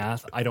the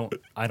math. I don't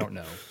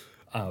know.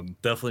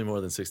 Definitely more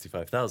than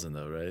 65,000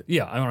 though, right?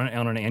 Yeah,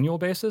 on an annual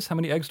basis, how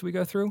many eggs do we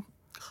go through?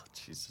 Oh,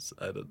 Jesus,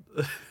 I don't.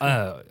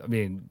 I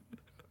mean,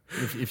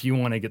 if you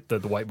want to get the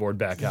whiteboard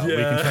back out, we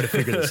can try to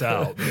figure this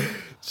out.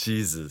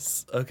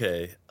 Jesus.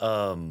 Okay.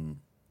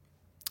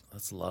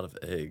 That's a lot of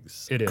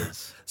eggs. It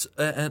is. So,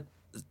 and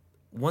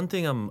one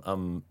thing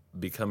I'm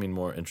becoming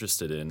more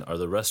interested in are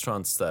the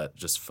restaurants that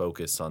just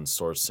focus on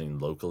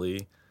sourcing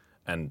locally,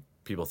 and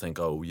people think,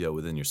 oh yeah,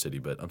 within your city,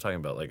 but I'm talking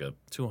about like a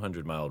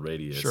 200-mile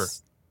radius, Sure.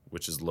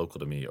 which is local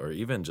to me, or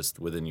even just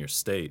within your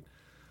state.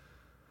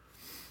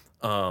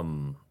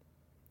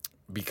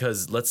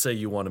 Because let's say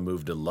you want to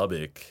move to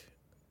Lubbock,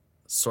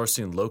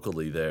 sourcing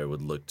locally there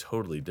would look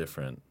totally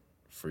different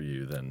for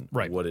you than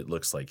Right. what it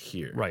looks like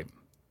here. Right.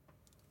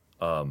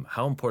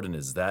 How important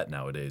is that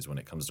nowadays when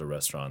it comes to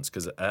restaurants?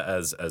 Because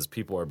as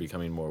people are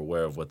becoming more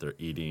aware of what they're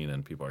eating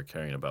and people are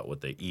caring about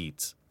what they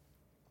eat,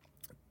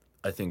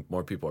 I think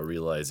more people are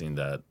realizing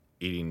that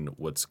eating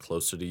what's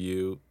closer to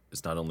you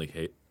is not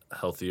only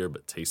healthier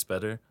but tastes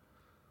better.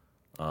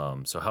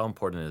 So how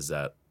important is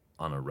that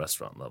on a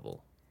restaurant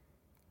level?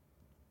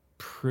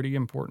 Pretty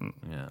important.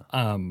 Yeah.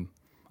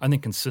 I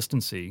think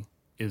consistency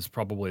is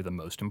probably the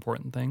most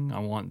important thing. I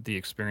want the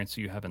experience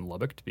you have in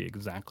Lubbock to be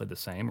exactly the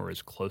same or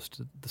as close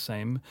to the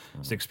same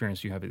as the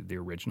experience you have at the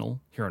original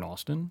here in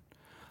Austin.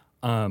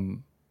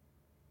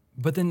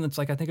 But then it's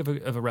like I think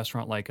of a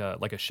restaurant like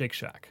a Shake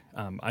Shack.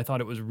 I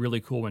thought it was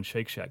really cool when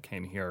Shake Shack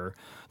came here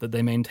that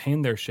they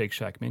maintained their Shake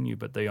Shack menu,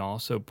 but they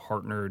also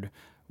partnered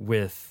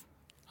with,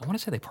 I want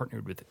to say they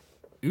partnered with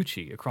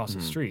Uchi across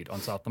the street on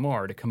South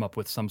Lamar to come up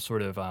with some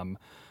sort of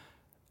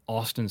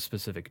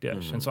Austin-specific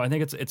dish. And so I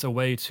think it's a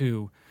way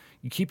to,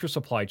 you keep your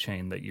supply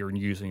chain that you're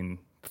using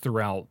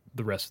throughout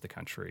the rest of the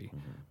country,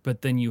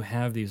 but then you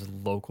have these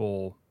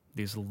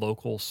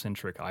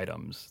local-centric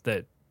items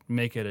that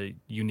make it a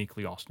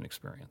uniquely Austin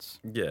experience.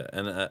 Yeah,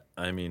 and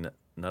I mean,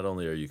 not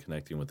only are you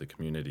connecting with the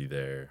community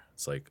there,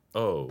 it's like,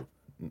 oh,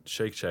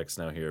 Shake Shack's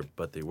now here,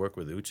 but they work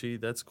with Uchi.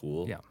 That's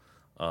cool. Yeah.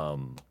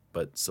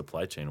 But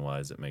supply chain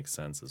wise, it makes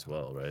sense as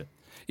well, right?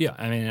 Yeah,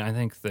 I mean, I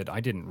think that I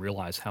didn't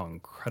realize how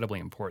incredibly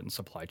important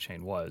supply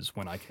chain was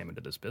when I came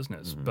into this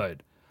business,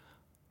 but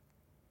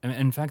and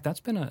in fact,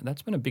 that's been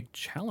a big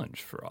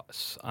challenge for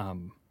us.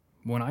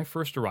 When I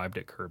first arrived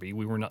at Kirby,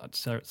 we were not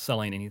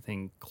selling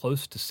anything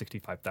close to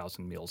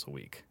 65,000 meals a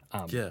week.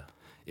 Yeah.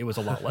 It was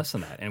a lot less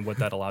than that, and what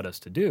that allowed us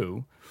to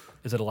do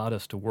is it allowed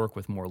us to work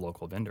with more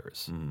local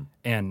vendors,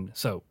 and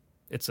so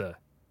it's a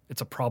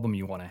problem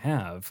you want to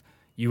have.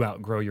 You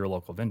outgrow your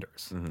local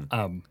vendors.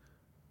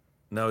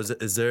 Now,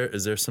 is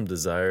there some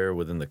desire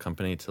within the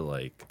company to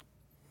like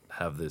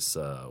have this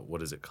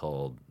what is it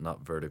called?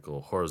 Not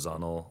vertical,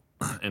 horizontal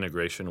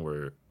integration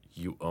where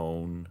you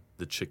own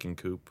the chicken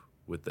coop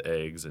with the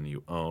eggs and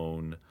you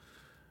own,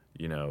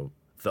 the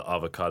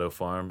avocado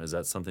farm? Is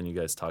that something you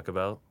guys talk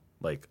about?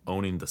 Like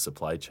owning the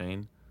supply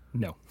chain?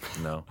 No.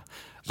 No.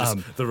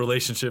 Just the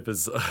relationship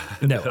is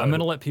No, I'm going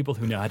to let people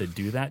who know how to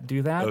do that.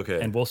 Okay.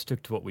 And we'll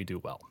stick to what we do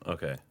well.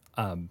 Okay.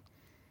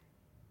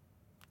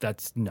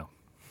 That's no.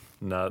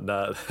 Not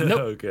Nope.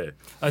 Okay.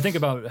 I think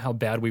about how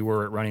bad we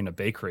were at running a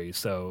bakery.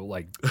 So,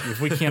 like, if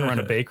we can't run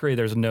a bakery,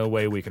 there's no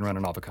way we can run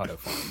an avocado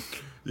farm.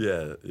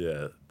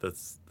 Yeah,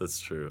 that's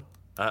true.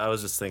 I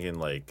was just thinking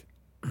like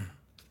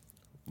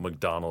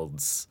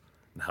McDonald's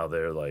and how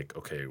they're like,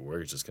 okay,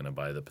 we're just gonna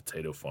buy the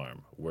potato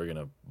farm, we're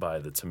gonna buy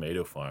the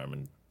tomato farm,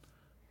 and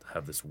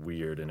have this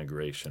weird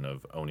integration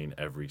of owning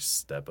every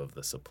step of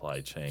the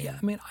supply chain. Yeah,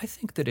 I mean, I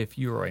think that if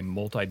you're a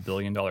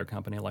multi-billion-dollar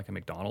company like a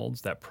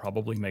McDonald's, that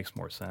probably makes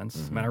more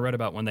sense. I mean, I read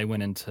about when they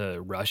went into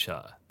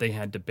Russia, they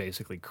had to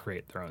basically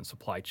create their own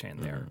supply chain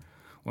there.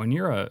 When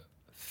you're a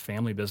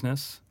family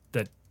business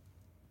that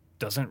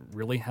doesn't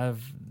really have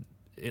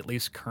at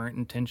least current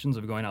intentions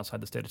of going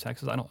outside the state of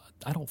Texas, I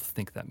don't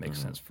think that makes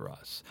sense for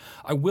us.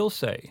 I will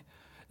say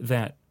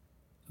that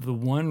the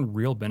one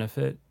real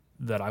benefit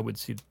that I would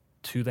see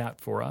to that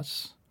for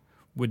us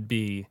would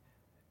be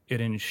it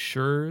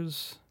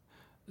ensures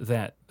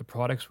that the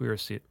products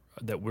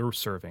that we're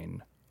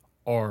serving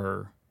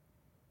are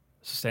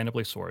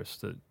sustainably sourced,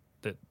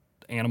 that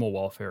animal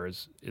welfare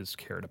is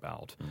cared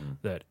about,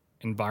 that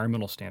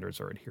environmental standards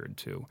are adhered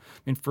to.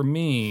 I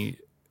mean,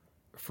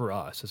 for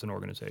us as an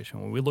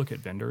organization, when we look at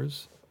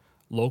vendors,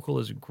 local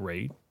is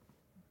great,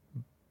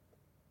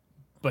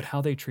 but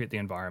how they treat the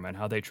environment,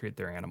 how they treat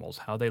their animals,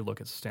 how they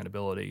look at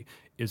sustainability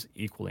is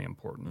equally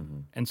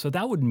important. And so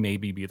that would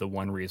maybe be the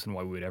one reason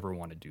why we would ever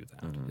want to do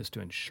that, is to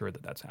ensure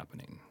that that's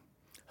happening.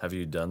 Have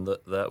you done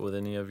that with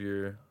any of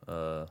your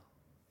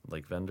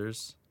like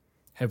vendors?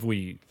 Have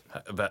we?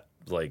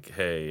 Like,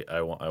 hey,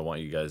 I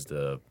want you guys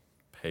to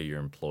pay your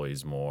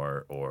employees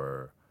more,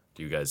 or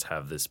do you guys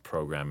have this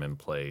program in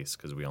place?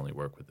 Because we only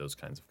work with those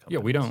kinds of companies.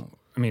 Yeah, we don't.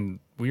 I mean,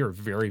 we are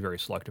very, very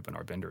selective in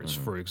our vendors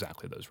for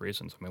exactly those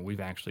reasons. I mean,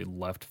 we've actually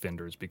left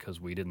vendors because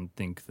we didn't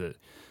think that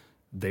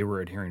they were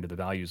adhering to the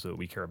values that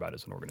we care about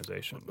as an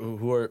organization.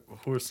 Who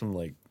are some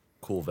like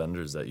cool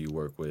vendors that you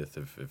work with?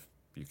 If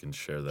you can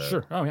share that.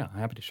 Sure. Oh yeah, I'm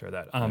happy to share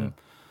that.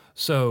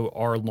 So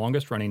our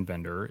longest running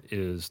vendor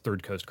is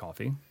Third Coast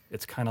Coffee.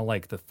 It's kind of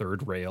like the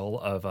third rail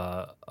of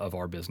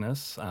our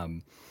business.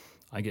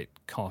 I get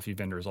coffee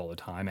vendors all the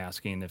time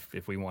asking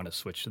if we want to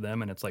switch to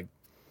them, and it's like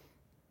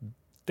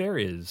there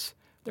is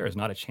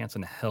not a chance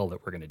in hell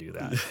that we're going to do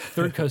that.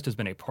 Third Coast has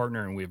been a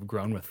partner, and we've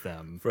grown with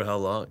them For how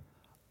long?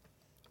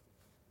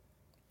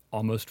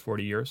 almost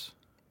 40 years.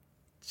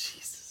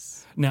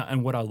 Jesus. Now,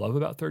 and what I love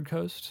about Third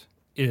Coast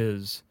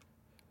is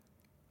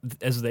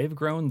as they've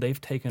grown,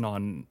 they've taken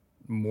on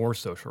more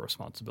social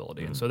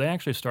responsibility. And so they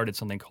actually started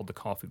something called the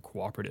Coffee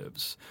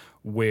Cooperatives,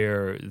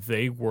 where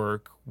they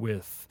work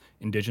with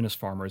indigenous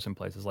farmers in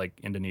places like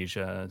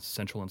Indonesia,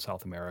 Central and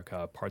South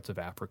America, parts of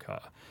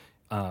Africa,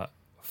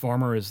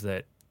 farmers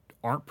that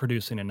aren't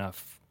producing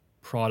enough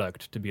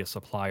product to be a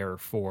supplier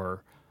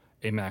for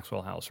a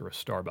Maxwell House or a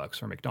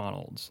Starbucks or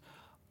McDonald's.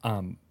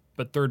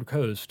 But Third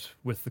Coast,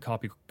 with the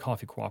coffee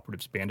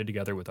cooperatives, banded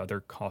together with other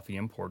coffee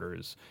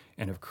importers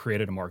and have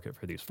created a market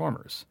for these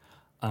farmers.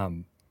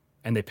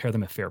 And they pay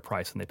them a fair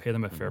price, and they pay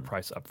them a fair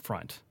price up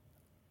front,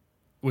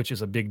 which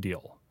is a big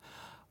deal.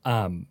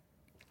 And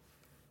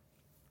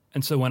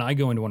so when I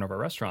go into one of our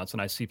restaurants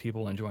and I see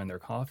people enjoying their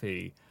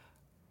coffee,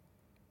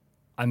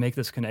 I make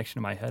this connection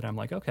in my head. I'm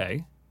like,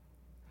 okay,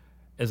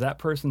 as that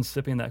person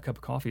sipping that cup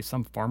of coffee,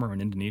 some farmer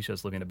in Indonesia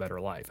is living a better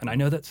life. And I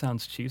know that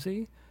sounds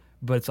cheesy,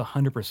 but it's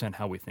 100%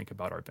 how we think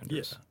about our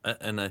vendors. Yeah,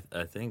 and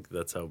I think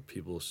that's how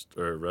people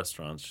or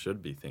restaurants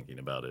should be thinking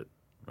about it,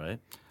 right?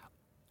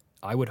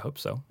 I would hope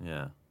so.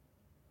 Yeah.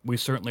 We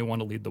certainly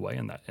want to lead the way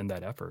in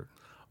that effort.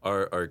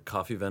 Are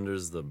coffee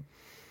vendors the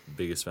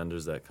biggest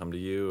vendors that come to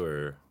you,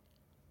 or?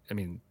 I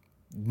mean,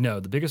 no,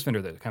 the biggest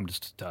vendor that comes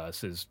to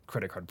us is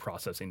credit card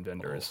processing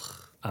vendors.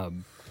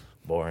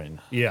 Boring.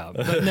 Yeah,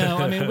 but no,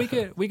 I mean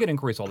we get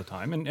inquiries all the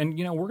time, and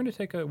you know we're gonna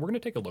take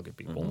a look at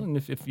people, and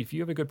if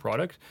you have a good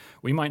product,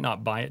 we might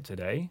not buy it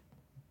today,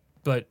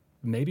 but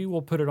maybe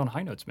we'll put it on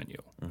High Note's menu,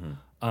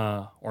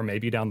 or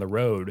maybe down the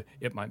road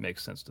it might make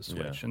sense to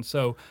switch. Yeah. And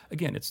so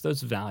again, it's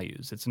those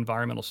values, it's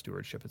environmental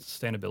stewardship, it's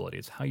sustainability,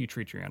 it's how you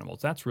treat your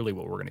animals. That's really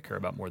what we're going to care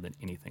about more than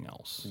anything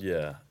else.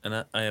 Yeah,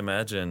 and I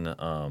imagine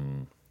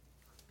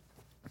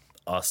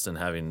Austin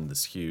having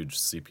this huge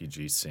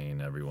CPG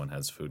scene. Everyone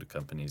has food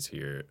companies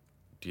here.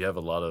 Do you have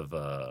a lot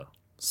of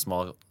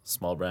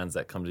small brands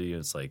that come to you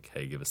and it's like,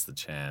 hey, give us the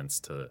chance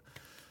to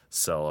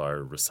sell our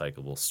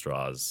recyclable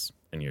straws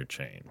in your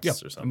chains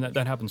or something? I mean,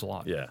 that happens a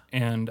lot. Yeah.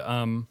 And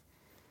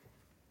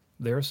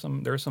there are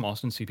some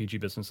Austin CPG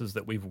businesses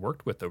that we've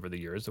worked with over the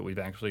years that we've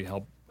actually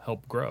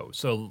helped grow.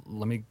 So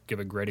let me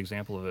give a great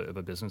example of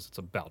a business that's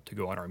about to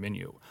go on our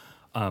menu.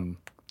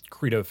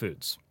 Credo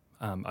Foods.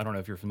 I don't know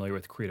if you're familiar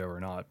with Credo or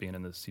not, being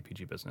in the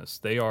CPG business.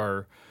 They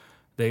are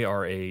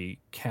a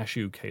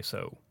cashew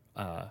queso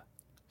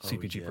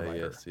CPG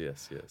provider.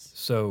 Yes.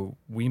 So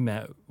we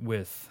met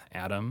with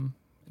Adam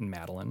and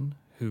Madeline,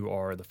 who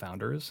are the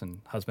founders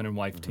and husband and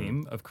wife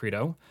team of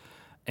Credo,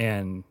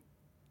 and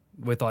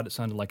we thought it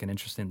sounded like an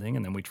interesting thing,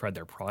 and then we tried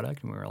their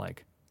product, and we were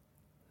like,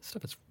 this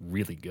stuff is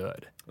really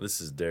good. This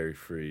is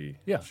dairy-free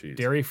cheese.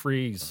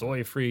 Dairy-free,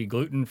 soy-free,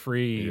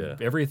 gluten-free,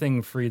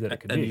 everything free that it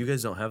could be. And you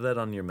guys don't have that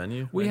on your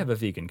menu? We have a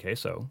vegan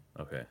queso.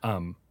 Okay.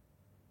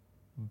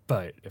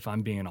 But if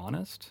I'm being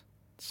honest,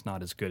 it's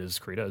not as good as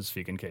Credo's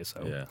vegan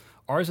queso. Yeah.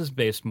 Ours is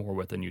based more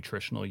with a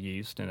nutritional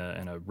yeast and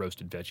a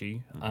roasted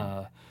veggie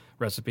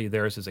recipe.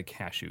 Theirs is a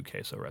cashew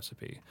queso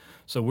recipe.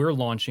 So we're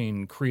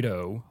launching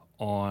Credo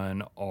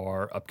on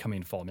our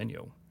upcoming fall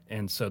menu.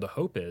 And so the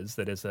hope is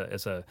that as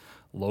a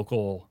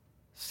local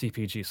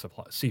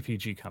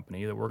CPG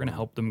company that we're going to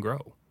help them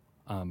grow.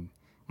 And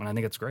I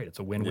think it's great. It's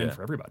a win-win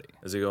for everybody.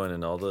 Is it going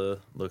in all the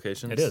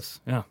locations? It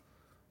is, yeah.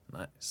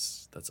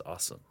 Nice. That's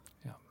awesome.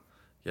 Yeah.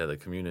 Yeah, the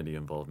community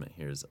involvement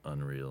here is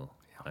unreal.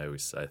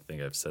 I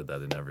think I've said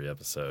that in every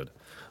episode.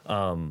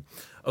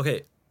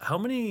 Okay, how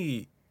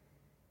many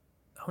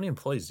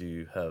employees do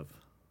you have?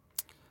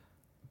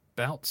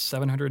 About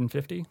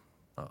 750.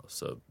 Oh,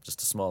 so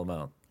just a small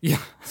amount. Yeah.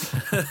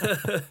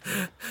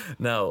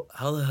 Now,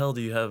 how the hell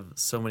do you have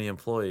so many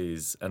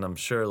employees? And I'm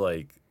sure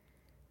like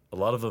a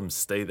lot of them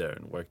stay there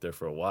and work there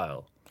for a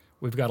while.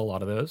 We've got a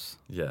lot of those.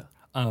 Yeah.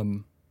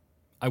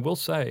 I will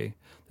say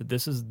that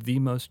this is the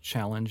most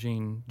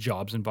challenging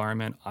jobs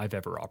environment I've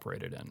ever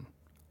operated in.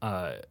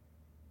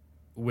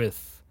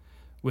 With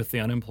the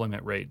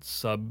unemployment rate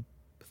sub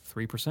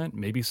 3%,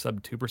 maybe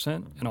sub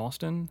 2% in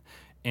Austin,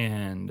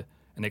 and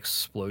an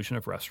explosion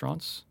of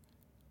restaurants,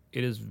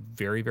 it is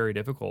very, very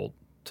difficult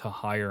to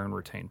hire and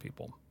retain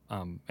people.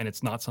 And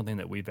it's not something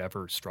that we've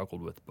ever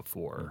struggled with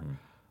before.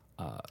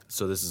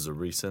 So this is a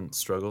recent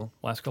struggle?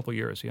 Last couple of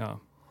years, yeah.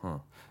 I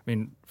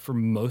mean, for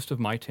most of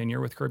my tenure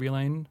with Kirby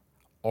Lane,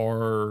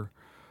 our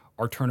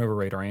turnover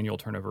rate, our annual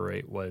turnover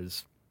rate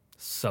was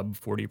sub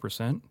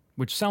 40%,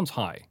 which sounds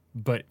high,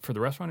 but for the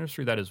restaurant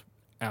industry, that is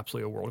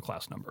absolutely a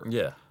world-class number.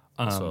 Yeah.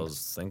 That's what I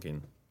was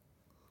thinking.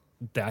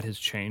 That has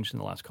changed in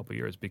the last couple of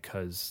years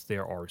because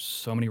there are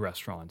so many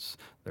restaurants.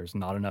 There's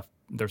not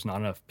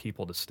enough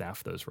people to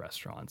staff those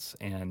restaurants,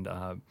 and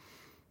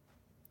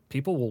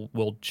people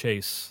will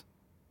chase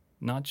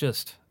not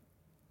just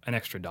an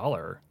extra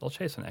dollar; they'll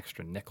chase an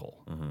extra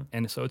nickel,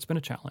 and so it's been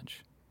a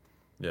challenge.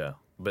 Yeah.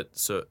 But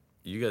so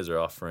you guys are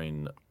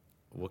offering,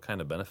 what kind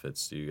of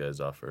benefits do you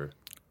guys offer?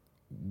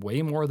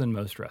 Way more than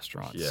most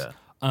restaurants. Yeah.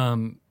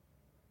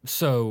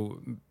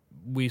 So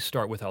we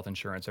start with health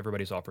insurance.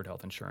 Everybody's offered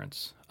health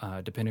insurance,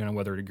 depending on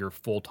whether you're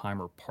full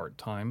time or part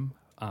time.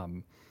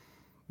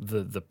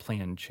 The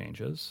plan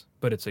changes,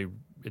 but it's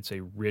a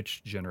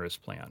rich, generous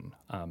plan.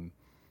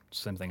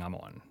 Same thing I'm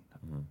on.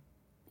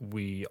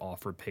 We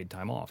offer paid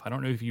time off. I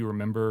don't know if you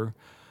remember.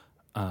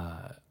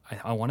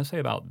 I want to say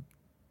about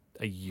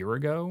a year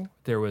ago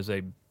there was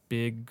a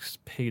big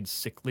paid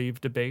sick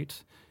leave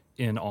debate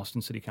in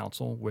Austin City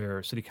Council,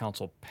 where City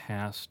Council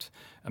passed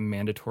a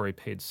mandatory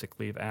paid sick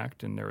leave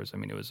act, and it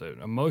was an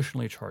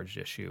emotionally charged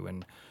issue,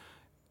 and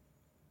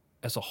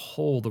as a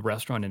whole, the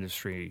restaurant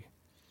industry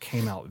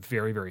came out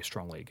very, very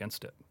strongly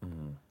against it.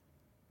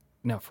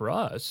 Now, for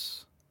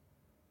us,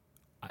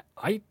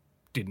 I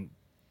didn't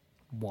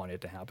want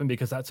it to happen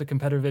because that's a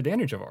competitive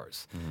advantage of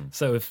ours.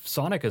 So if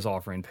Sonic is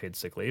offering paid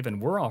sick leave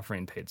and we're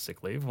offering paid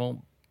sick leave,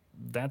 well,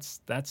 that's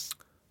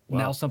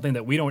now something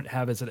that we don't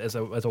have as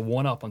a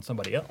one-up on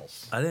somebody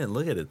else. I didn't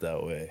look at it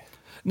that way.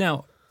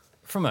 Now,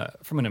 from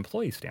an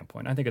employee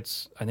standpoint, I think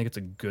it's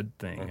a good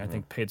thing. I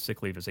think paid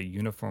sick leave is a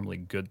uniformly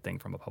good thing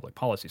from a public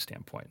policy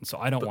standpoint. And so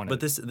I don't want to.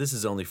 But this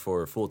is only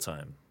for full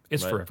time.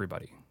 It's right? for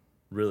everybody.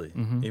 Really,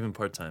 even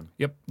part time.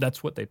 Yep,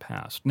 that's what they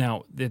passed.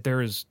 Now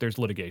there's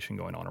litigation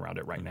going on around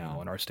it right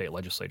now, and our state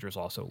legislature is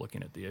also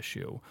looking at the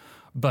issue.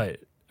 But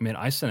I mean,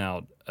 I sent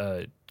out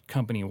a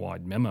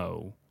company-wide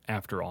memo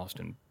after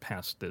Austin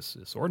passed this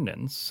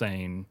ordinance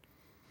saying,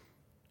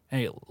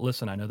 hey,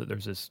 listen, I know that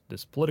there's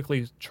this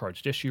politically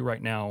charged issue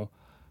right now.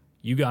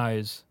 You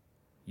guys,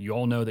 you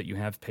all know that you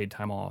have paid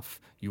time off.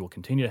 You will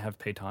continue to have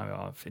paid time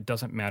off. It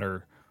doesn't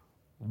matter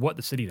what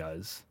the city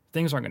does.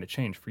 Things aren't going to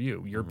change for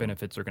you. Your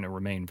benefits are going to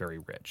remain very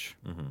rich.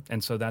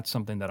 And so that's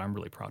something that I'm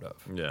really proud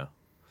of. Yeah.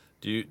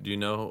 Do you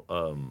know,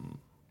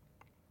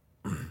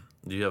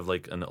 do you have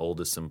like an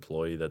oldest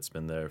employee that's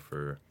been there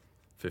for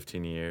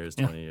 15 years,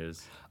 20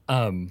 years?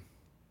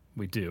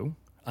 We do.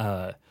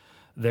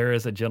 There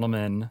is a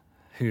gentleman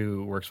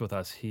who works with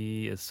us.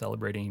 He is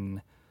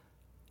celebrating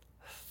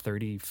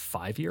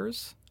 35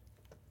 years.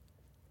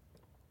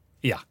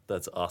 Yeah.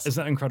 That's awesome.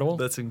 Isn't that incredible?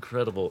 That's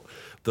incredible.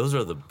 Those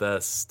are the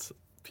best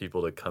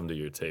people to come to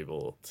your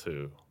table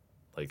to,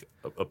 like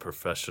a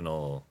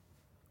professional.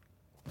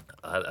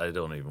 I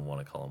don't even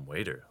want to call him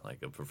waiter,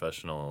 like a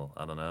professional.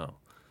 I don't know,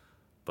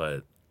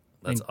 but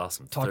that's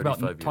awesome. Talk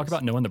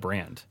about knowing the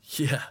brand.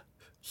 Yeah.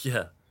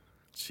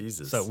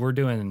 Jesus. So we're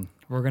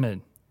gonna.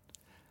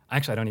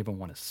 Actually, I don't even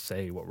want to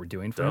say what we're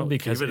doing for him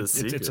because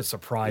it's a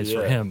surprise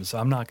for him. So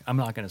I'm not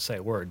going to say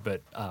a word,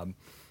 but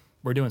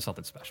we're doing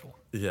something special.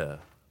 Yeah.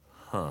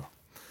 Huh.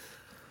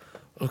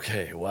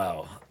 Okay.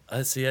 Wow.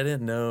 I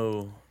didn't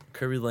know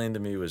Kirby Lane to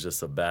me was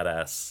just a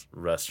badass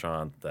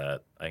restaurant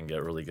that I can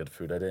get really good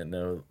food. I didn't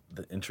know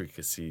the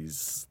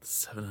intricacies.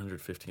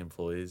 750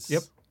 employees.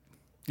 Yep.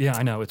 Yeah,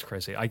 I know, it's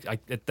crazy.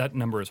 That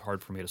number is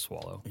hard for me to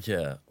swallow.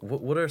 Yeah.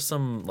 What are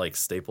some like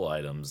staple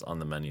items on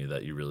the menu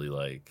that you really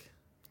like?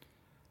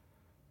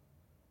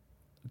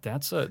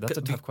 That's a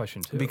tough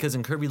question too. Because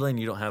in Kirby Lane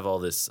you don't have all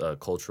this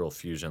cultural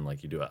fusion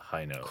like you do at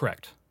High Note.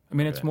 Correct. I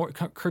mean, it's more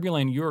Kirby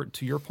Lane.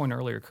 To your point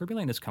earlier, Kirby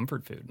Lane is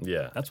comfort food.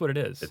 Yeah, that's what it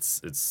is.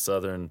 It's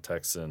Southern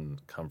Texan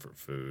comfort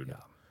food.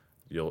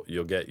 Yeah,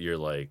 you'll get your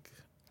like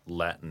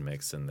Latin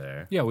mix in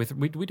there. Yeah, we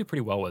do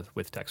pretty well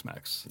with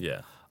Tex-Mex.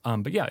 Yeah,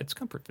 but yeah, it's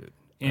comfort food.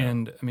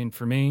 And I mean,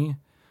 for me,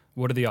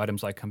 what are the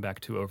items I come back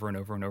to over and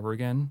over and over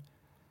again?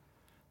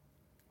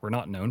 We're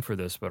not known for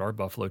this, but our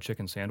buffalo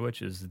chicken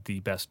sandwich is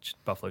the best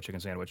buffalo chicken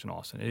sandwich in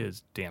Austin. It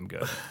is damn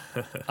good.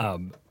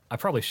 I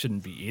probably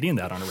shouldn't be eating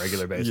that on a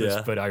regular basis,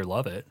 Yeah. but I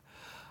love it.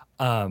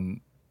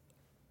 Can't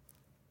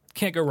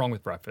go wrong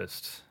with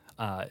breakfast.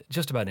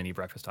 Just about any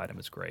breakfast item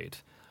is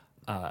great.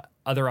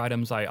 Other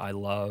items I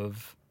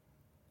love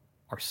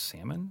are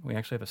salmon. We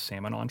actually have a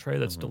salmon entree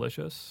that's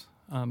delicious.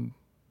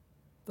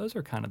 Those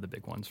are kind of the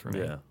big ones for me.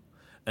 Yeah.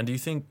 And do you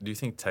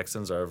think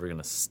Texans are ever going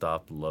to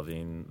stop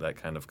loving that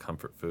kind of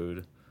comfort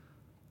food?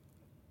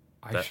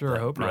 I sure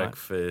hope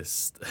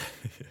breakfast.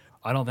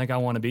 I don't think I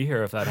want to be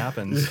here if that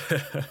happens.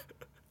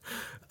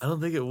 I don't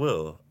think it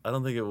will.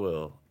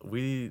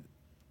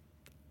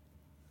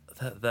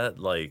 That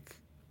like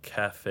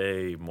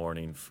cafe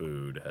morning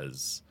food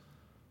has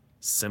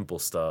simple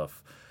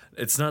stuff.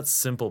 It's not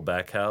simple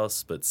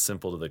backhouse, but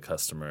simple to the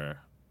customer.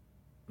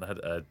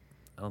 I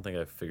don't think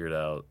I've figured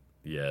out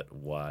yet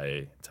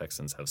why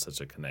Texans have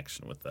such a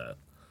connection with that.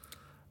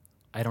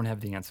 I don't have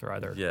the answer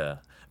either. Yeah,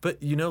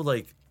 but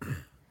like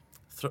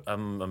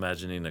I'm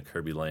imagining a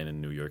Kirby Lane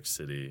in New York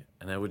City,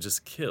 and I would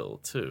just kill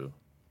too.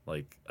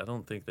 Like I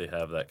don't think they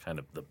have that kind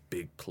of the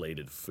big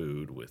plated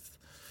food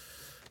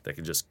that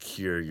can just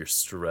cure your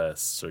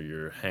stress or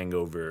your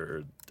hangover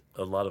or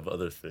a lot of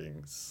other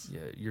things.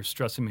 Yeah, you're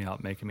stressing me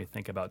out, making me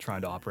think about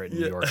trying to operate in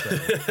New York.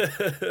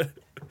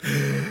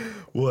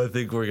 Well, I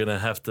think we're gonna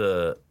have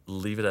to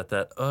leave it at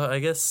that. I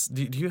guess.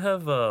 Do you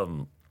have?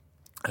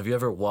 Have you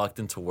ever walked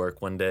into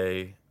work one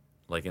day,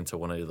 like into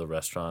one of the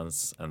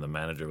restaurants, and the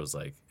manager was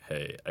like,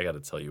 "Hey, I got to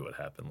tell you what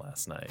happened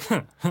last night."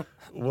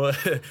 What?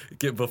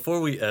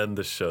 Before we end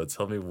the show,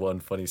 tell me one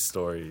funny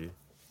story.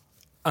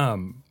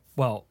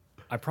 Well,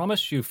 I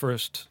promised you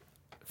first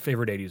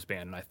favorite 80s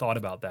band, and I thought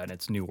about that, and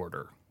it's New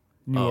Order.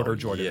 New Order,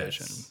 Joy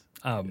Division.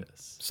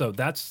 Yes. So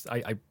that's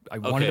I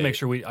wanted to make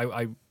sure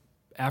I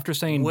after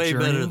saying Way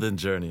Journey, better than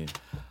Journey.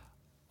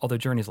 although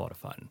Journey's a lot of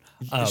fun.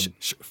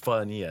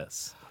 Fun,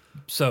 yes.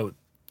 So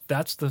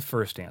that's the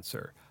first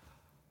answer.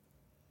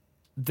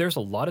 There's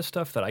a lot of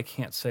stuff that I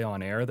can't say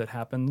on air that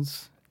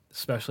happens,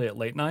 especially at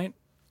late night,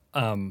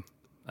 and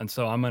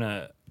so I'm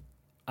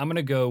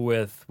gonna go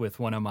with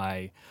one of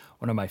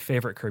my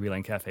favorite Kirby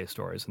Lane Cafe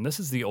stories, and this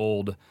is the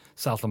old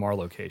South Lamar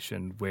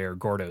location where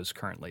Gordo's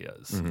currently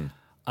is.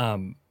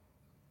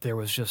 There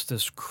was just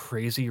this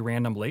crazy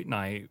random late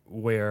night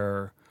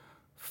where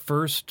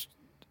first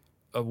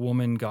a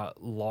woman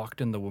got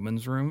locked in the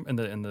women's room in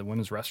the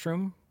women's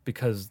restroom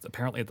because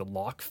apparently the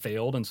lock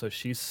failed, and so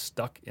she's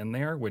stuck in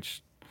there,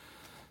 which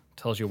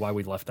tells you why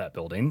we left that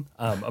building,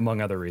 among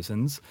other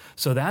reasons.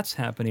 So that's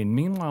happening.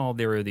 Meanwhile,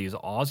 there are these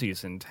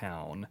Aussies in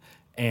town,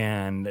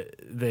 and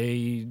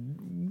they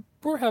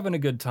were having a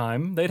good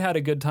time. They'd had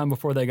a good time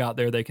before they got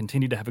there. They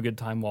continued to have a good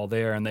time while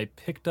there, and they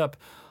picked up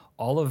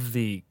all of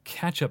the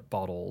ketchup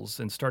bottles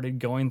and started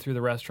going through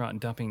the restaurant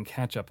and dumping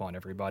ketchup on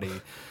everybody.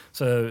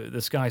 So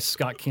this guy,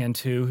 Scott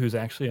Cantu, who's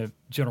actually a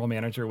general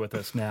manager with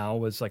us now,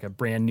 was like a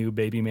brand new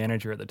baby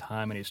manager at the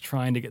time, and he's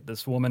trying to get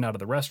this woman out of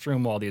the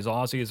restroom while these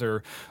Aussies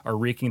are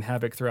wreaking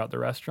havoc throughout the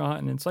restaurant.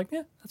 And it's like,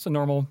 yeah, that's a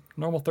normal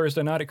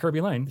Thursday night at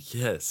Kirby Lane.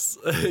 Yes.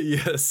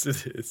 Yes,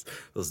 it is.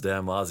 Those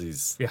damn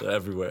Aussies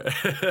everywhere.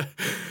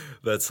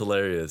 That's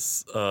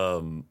hilarious.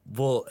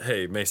 Well,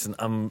 hey, Mason,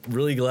 I'm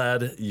really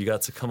glad you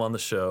got to come on the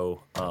show.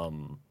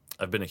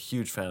 I've been a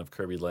huge fan of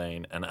Kirby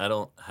Lane, and I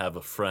don't have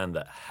a friend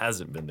that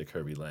hasn't been to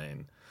Kirby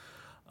Lane.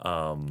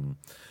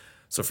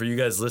 So for you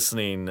guys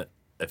listening,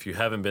 if you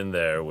haven't been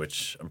there,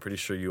 which I'm pretty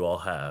sure you all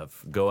have,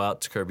 go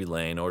out to Kirby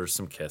Lane, order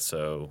some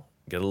queso,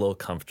 get a little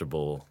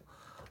comfortable,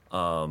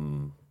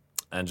 and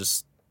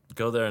just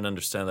go there and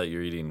understand that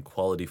you're eating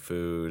quality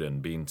food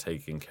and being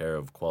taken care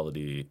of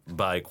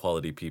by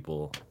quality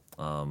people.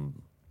 And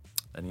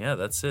yeah,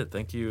 that's it.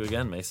 Thank you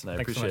again, Mason. I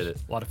Thanks appreciate so much.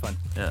 it. A lot of fun.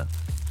 Yeah.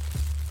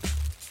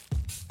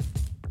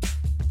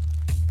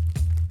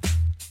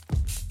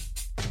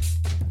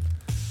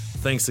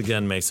 Thanks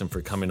again, Mason,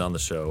 for coming on the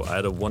show. I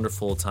had a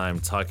wonderful time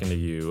talking to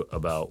you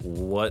about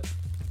what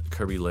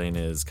Kirby Lane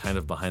is, kind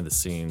of behind the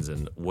scenes,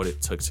 and what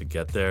it took to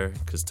get there.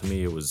 Because to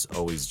me, it was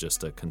always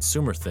just a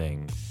consumer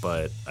thing.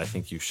 But I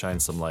think you shine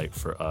some light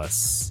for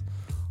us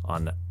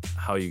on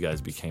how you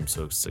guys became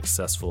so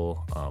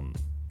successful,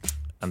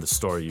 and the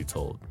story you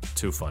told.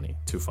 Too funny.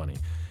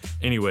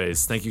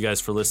 Anyways, thank you guys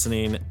for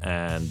listening,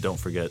 and don't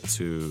forget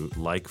to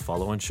like,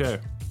 follow, and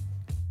share.